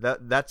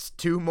 that's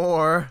 2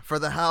 more for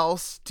the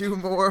house, 2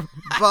 more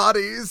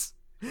bodies.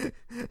 And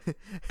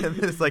then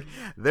it's like,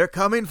 they're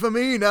coming for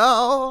me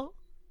now.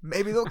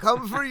 Maybe they'll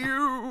come for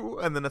you.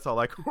 And then it's all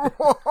like,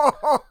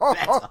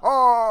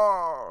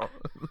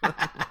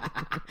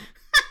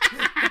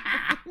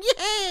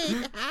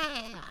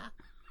 yay!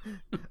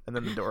 And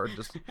then the door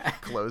just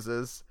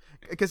closes.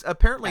 Because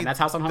apparently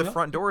the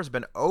front door has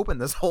been open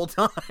this whole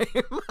time.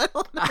 I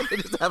don't know. They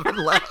just haven't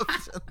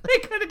left. They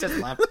could have just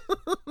left.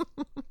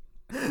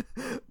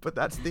 But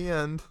that's the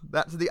end.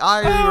 That's the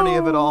irony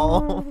of it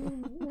all.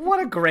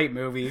 What a great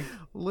movie.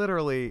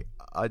 Literally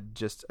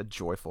just a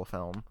joyful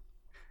film.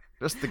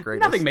 Just the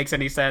greatest. Nothing makes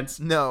any sense.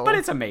 No. But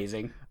it's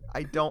amazing.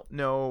 I don't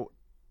know.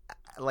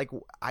 Like,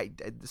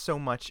 so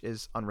much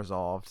is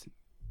unresolved.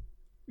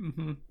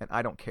 Mm-hmm. And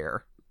I don't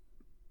care.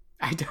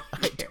 I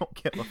don't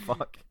give a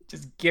fuck.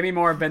 Just give me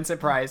more Vincent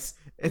Price.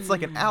 It's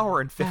like an hour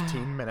and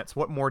 15 minutes.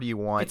 What more do you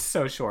want? It's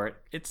so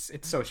short. It's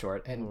so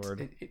short, and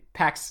it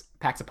packs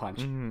a punch.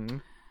 Mm-hmm.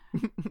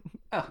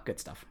 Oh, good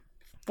stuff.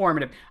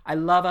 Formative. I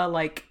love a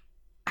like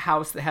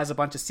house that has a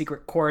bunch of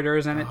secret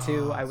corridors in it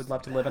too. I would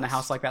love to live in a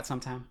house like that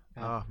sometime.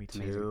 Oh, me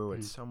too.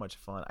 It's so much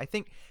fun. I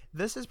think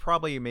this is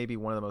probably maybe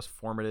one of the most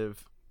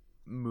formative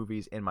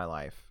movies in my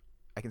life.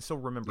 I can still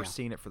remember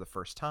seeing it for the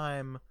first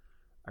time.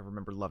 I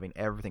remember loving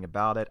everything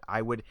about it.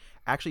 I would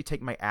actually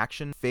take my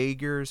action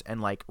figures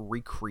and like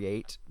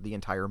recreate the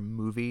entire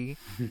movie.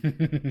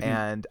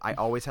 And I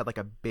always had like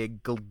a big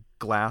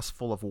glass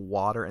full of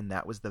water, and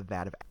that was the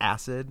vat of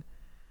acid.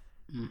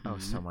 Mm-hmm. Oh,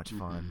 so much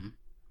fun.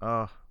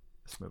 Oh,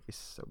 this movie's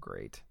so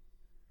great.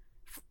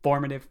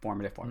 Formative.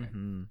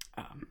 Mm-hmm.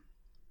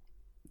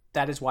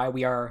 That is why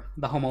we are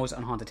the Homos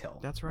on Haunted Hill.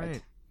 That's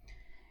right.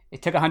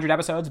 It took 100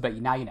 episodes, but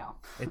now you know.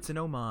 It's an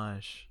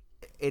homage.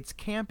 It's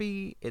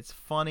campy, it's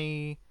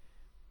funny,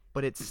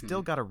 but it's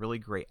still got a really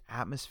great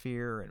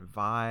atmosphere and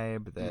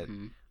vibe that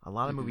a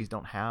lot of movies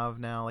don't have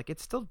now. Like,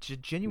 it's still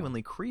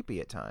genuinely creepy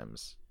at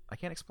times. I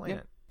can't explain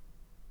it.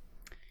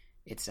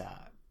 It's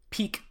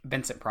peak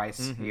Vincent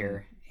Price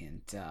here,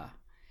 and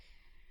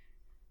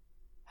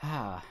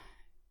if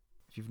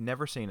you've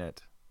never seen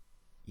it,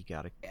 you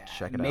gotta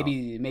check it out.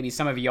 Maybe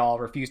some of y'all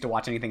refuse to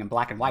watch anything in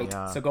black and white,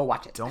 so go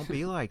watch it. Don't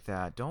be like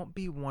that. Don't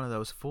be one of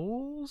those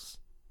fools.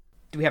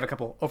 Do we have a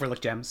couple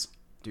overlooked gems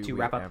to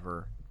wrap up?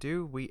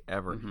 Do we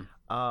ever?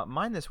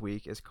 Mine this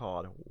week is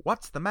called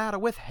 "What's the Matter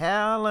with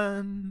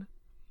Helen?"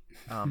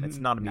 It's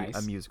not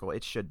a musical.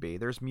 It should be.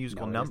 There's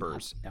musical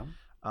numbers. No.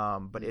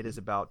 But it is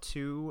about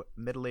 2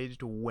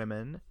 middle-aged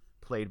women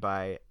played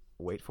by,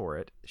 wait for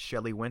it,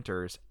 Shelley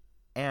Winters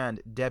and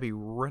Debbie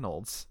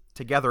Reynolds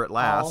together at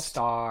last.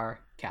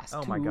 All-star cast.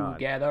 Oh my God.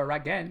 Together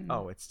again.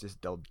 Oh, it's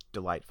just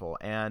delightful.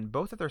 And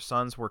both of their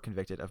sons were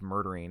convicted of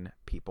murdering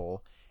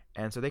people.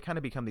 And so they kind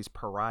of become these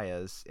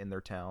pariahs in their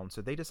town.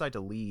 So they decide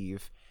to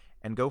leave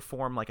and go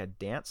form like a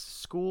dance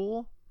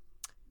school.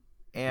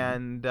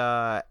 And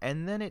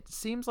then it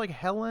seems like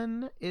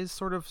Helen is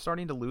sort of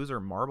starting to lose her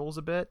marbles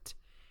a bit.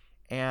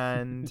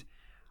 And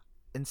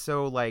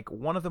so like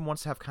one of them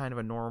wants to have kind of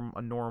a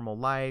normal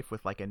life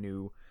with like a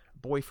new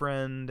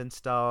boyfriend and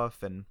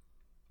stuff and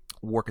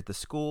work at the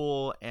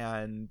school.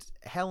 And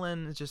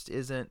Helen just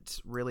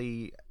isn't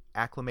really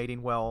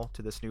acclimating well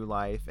to this new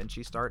life, and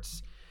she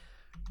starts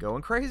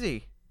going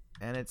crazy,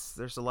 and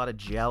there's a lot of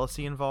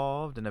jealousy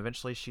involved, and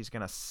eventually she's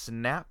gonna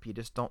snap. You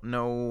just don't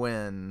know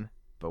when,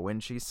 but when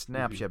she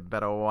snaps, you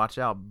better watch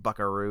out,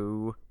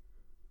 buckaroo.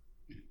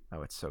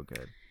 Oh, it's so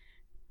good.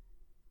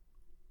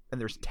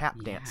 And there's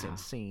tap dancing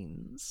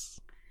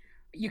scenes.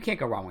 You can't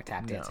go wrong with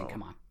tap dancing.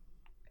 Come on.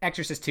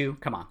 Exorcist 2,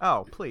 come on.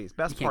 Oh, please.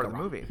 Best part of the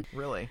movie,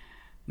 really.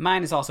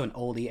 Mine is also an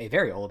oldie, a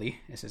very oldie.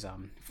 This is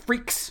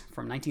Freaks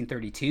from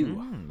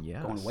 1932.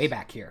 Yes. Going way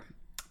back here.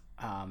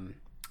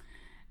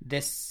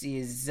 This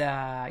is,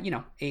 a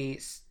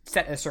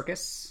set at a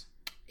circus,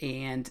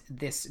 and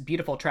this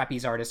beautiful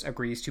trapeze artist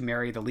agrees to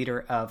marry the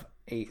leader of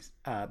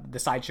the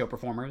sideshow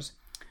performers,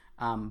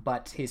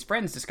 but his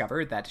friends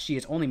discover that she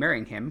is only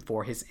marrying him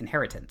for his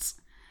inheritance.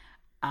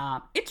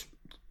 It's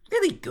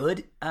really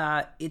good.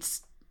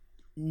 It's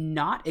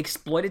not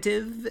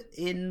exploitative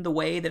in the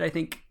way that I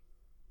think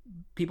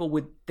people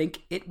would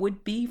think it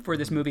would be for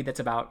this movie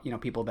that's about,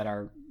 people that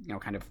are,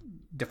 kind of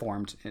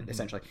deformed,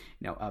 essentially,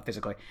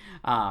 physically.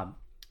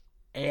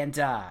 And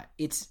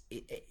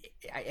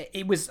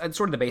it was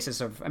sort of the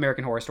basis of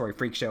American Horror Story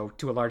Freak Show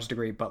to a large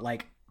degree, but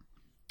like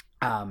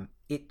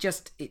it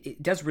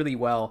does really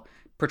well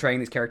portraying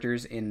these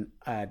characters in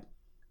a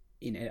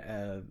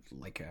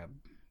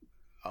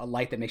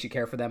light that makes you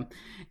care for them,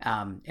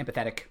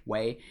 empathetic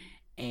way.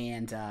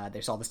 And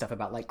there's all this stuff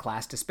about like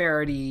class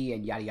disparity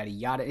and yada yada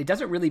yada. It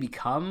doesn't really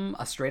become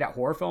a straight out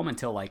horror film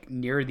until like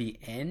near the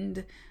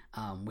end,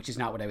 which is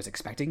not what I was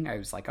expecting. I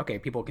was like, okay,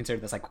 people consider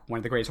this like one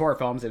of the greatest horror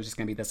films. It was just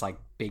gonna be this like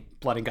big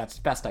blood and guts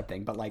fest type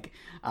thing. But like,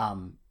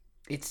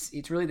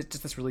 it's really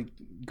just this really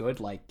good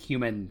like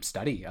human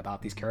study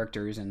about these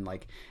characters and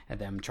like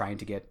them trying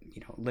to get,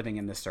 you know, living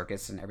in this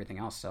circus and everything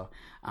else. So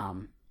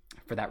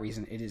for that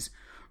reason, it is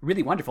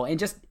really wonderful. And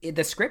just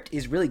the script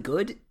is really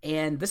good.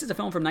 And this is a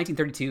film from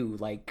 1932,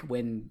 like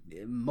when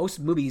most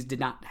movies did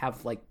not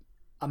have like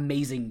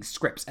amazing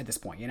scripts at this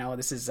point. You know,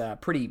 this is I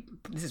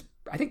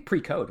think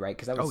pre-code, right?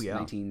 Because that was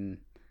 19.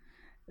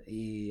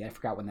 I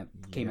forgot when that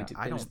came into.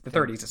 It was the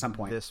 30s at some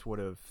point. This would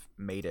have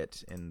made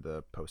it in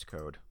the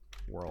post-code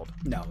world.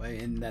 No,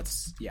 and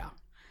that's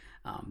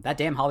that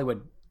damn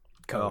Hollywood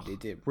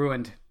code. It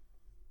ruined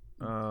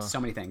so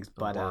many things.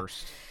 But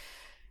worst.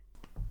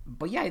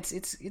 But yeah,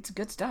 it's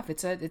good stuff.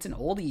 It's an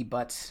oldie,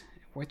 but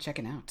worth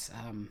checking out.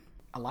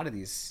 A lot of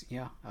these,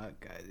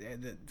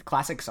 the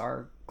classics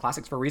are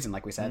classics for a reason.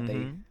 Like we said,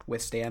 they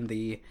withstand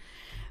the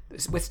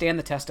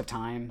test of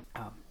time.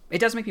 It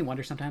does make me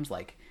wonder sometimes,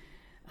 like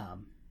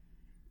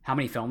how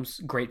many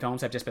great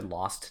films, have just been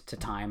lost to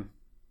time,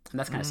 and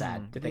that's kind of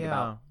sad to think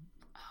about.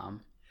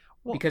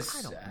 Well, because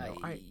I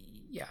don't know.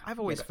 I've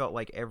always felt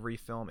like every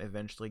film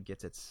eventually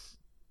gets its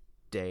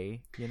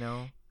day. You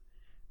know.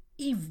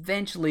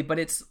 Eventually, but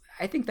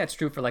I think that's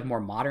true for like more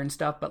modern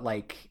stuff, but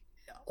like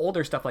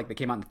older stuff like that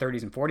came out in the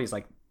 30s and 40s,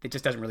 like it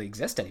just doesn't really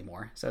exist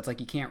anymore. So it's like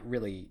you can't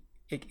really,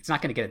 it's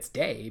not going to get its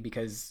day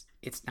because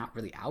it's not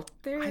really out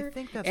there. I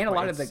think that's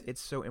why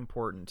it's so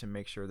important to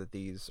make sure that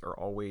these are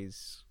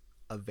always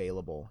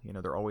available. You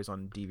know, they're always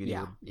on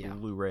DVD or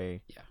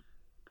Blu-ray. Yeah.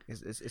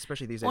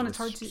 Especially these days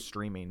with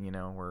streaming, you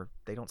know, where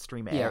they don't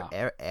stream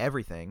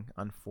everything,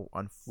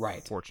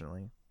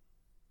 unfortunately.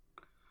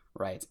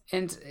 Right.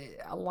 And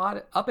a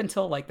lot up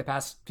until like the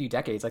past few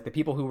decades, like the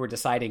people who were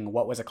deciding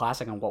what was a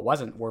classic and what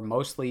wasn't were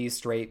mostly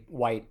straight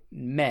white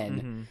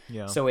men.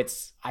 So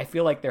I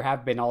feel like there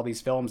have been all these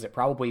films that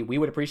probably we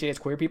would appreciate as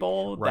queer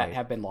people that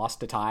have been lost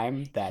to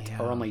time, that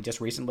are only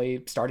just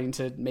recently starting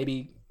to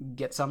maybe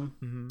get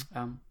some.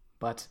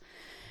 But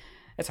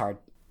it's hard.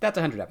 That's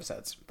 100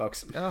 episodes,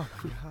 folks. Oh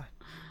my God.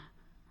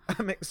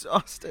 I'm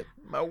exhausted.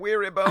 My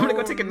weary bones. I'm going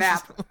to go take a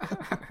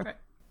nap.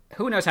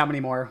 Who knows how many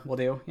more we'll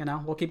do? You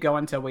know, we'll keep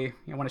going until we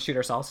want to shoot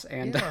ourselves.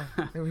 And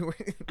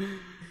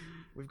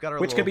we've got our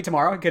which could be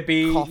tomorrow. It could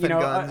be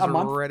a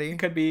month. Ready. It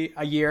could be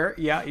a year.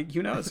 Yeah,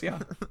 who knows? Yeah,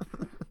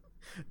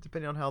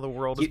 depending on how the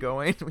world is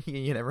going,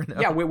 you never know.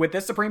 Yeah, with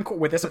this Supreme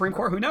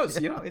Court, who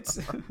knows? You know, it's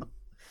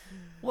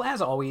well,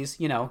 as always,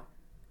 you know,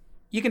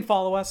 you can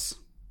follow us,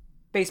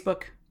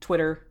 Facebook,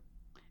 Twitter,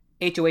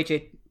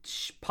 HOHH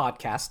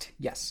podcast.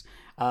 Yes,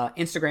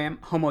 Instagram,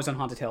 Homos on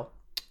Haunted Hill.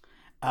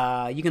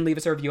 You can leave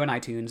us a review on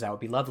iTunes. That would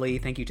be lovely.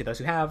 Thank you to those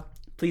who have.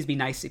 Please be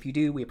nice if you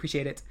do. We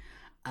appreciate it.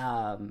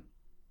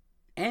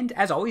 And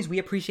as always, we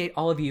appreciate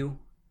all of you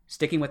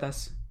sticking with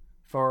us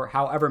for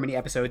however many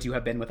episodes you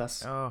have been with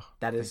us. Oh,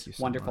 that is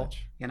wonderful.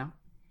 Much. You know?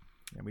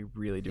 Yeah, we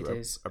really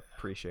do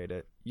appreciate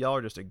it. Y'all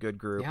are just a good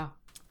group. Yeah.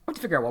 We have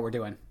to figure out what we're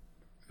doing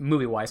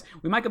movie-wise.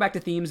 We might go back to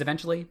themes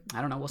eventually.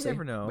 I don't know. We'll see.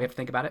 Never know. We have to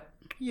think about it.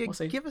 Yeah, we'll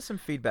see. Give us some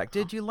feedback.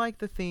 Did you like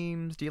the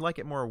themes? Do you like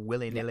it more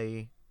willy-nilly?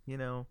 Yeah. You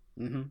know,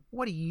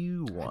 what do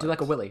you want? I do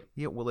like a willy.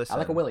 Yeah, well, listen. I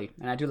like a willy,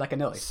 and I do like a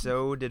nilly.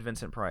 So did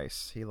Vincent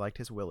Price. He liked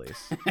his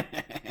willies.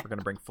 We're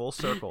gonna bring full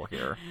circle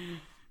here.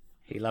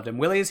 He loved him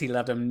willies. He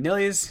loved him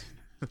nillies.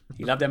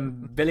 He loved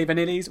him Billy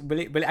Vanillies.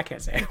 Billy, I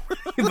can't say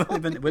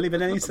it. Willy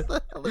Vanillies. What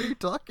the hell are you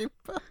talking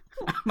about?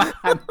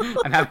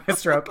 I'm having a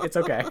stroke. It's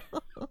okay.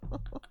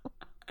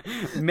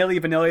 Milli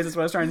Vanillies is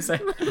what I was trying to say.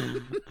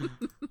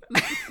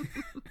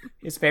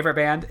 His favorite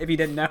band, if you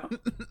didn't know.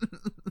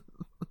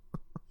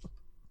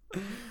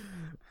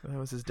 That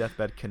was his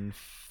deathbed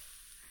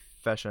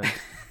confession.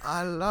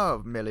 I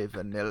love Milli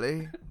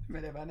Vanilli.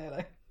 Milli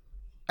Vanilli.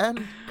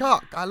 And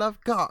cock. I love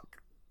cock.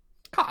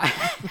 Cock.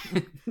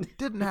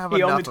 Didn't have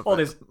enough of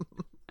it.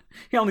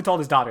 He only told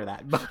his daughter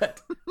that,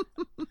 but...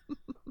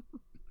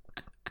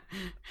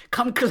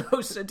 Come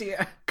closer,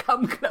 dear.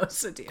 Come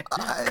closer, dear.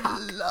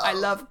 I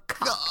love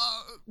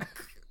cock.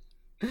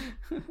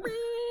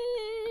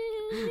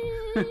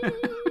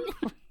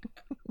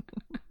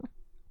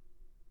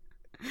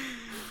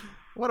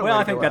 Well,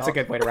 I think that's a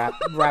good way to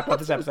wrap up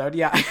this episode.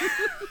 Yeah.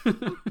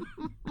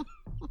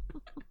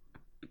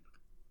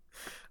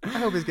 I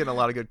hope he's getting a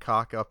lot of good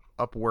cock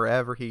up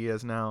wherever he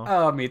is now.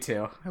 Oh, me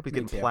too. I hope he's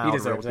getting plowed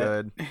real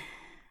good.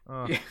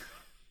 Oh, yeah.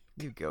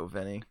 You go,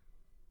 Vinny.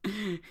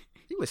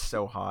 He was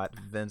so hot,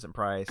 Vincent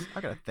Price.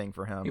 I got a thing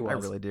for him. I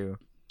really do.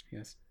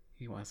 Yes,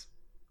 he was.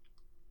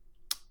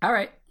 All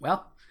right.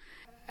 Well,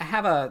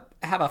 have a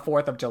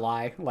 4th of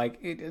July.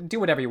 Like, do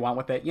whatever you want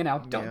with it.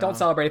 Don't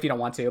celebrate if you don't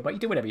want to, but you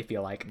do whatever you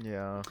feel like.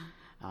 Yeah.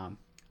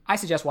 I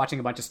suggest watching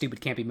a bunch of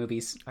stupid campy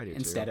movies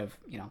instead of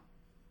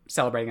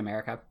celebrating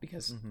America,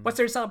 because what's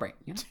there to celebrate?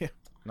 Yeah.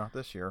 Not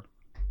this year.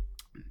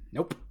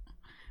 Nope.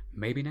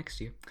 Maybe next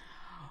year.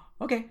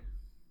 Okay.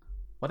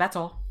 Well, that's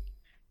all.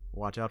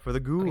 Watch out for the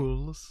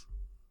ghouls.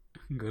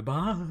 Okay.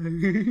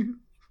 Goodbye.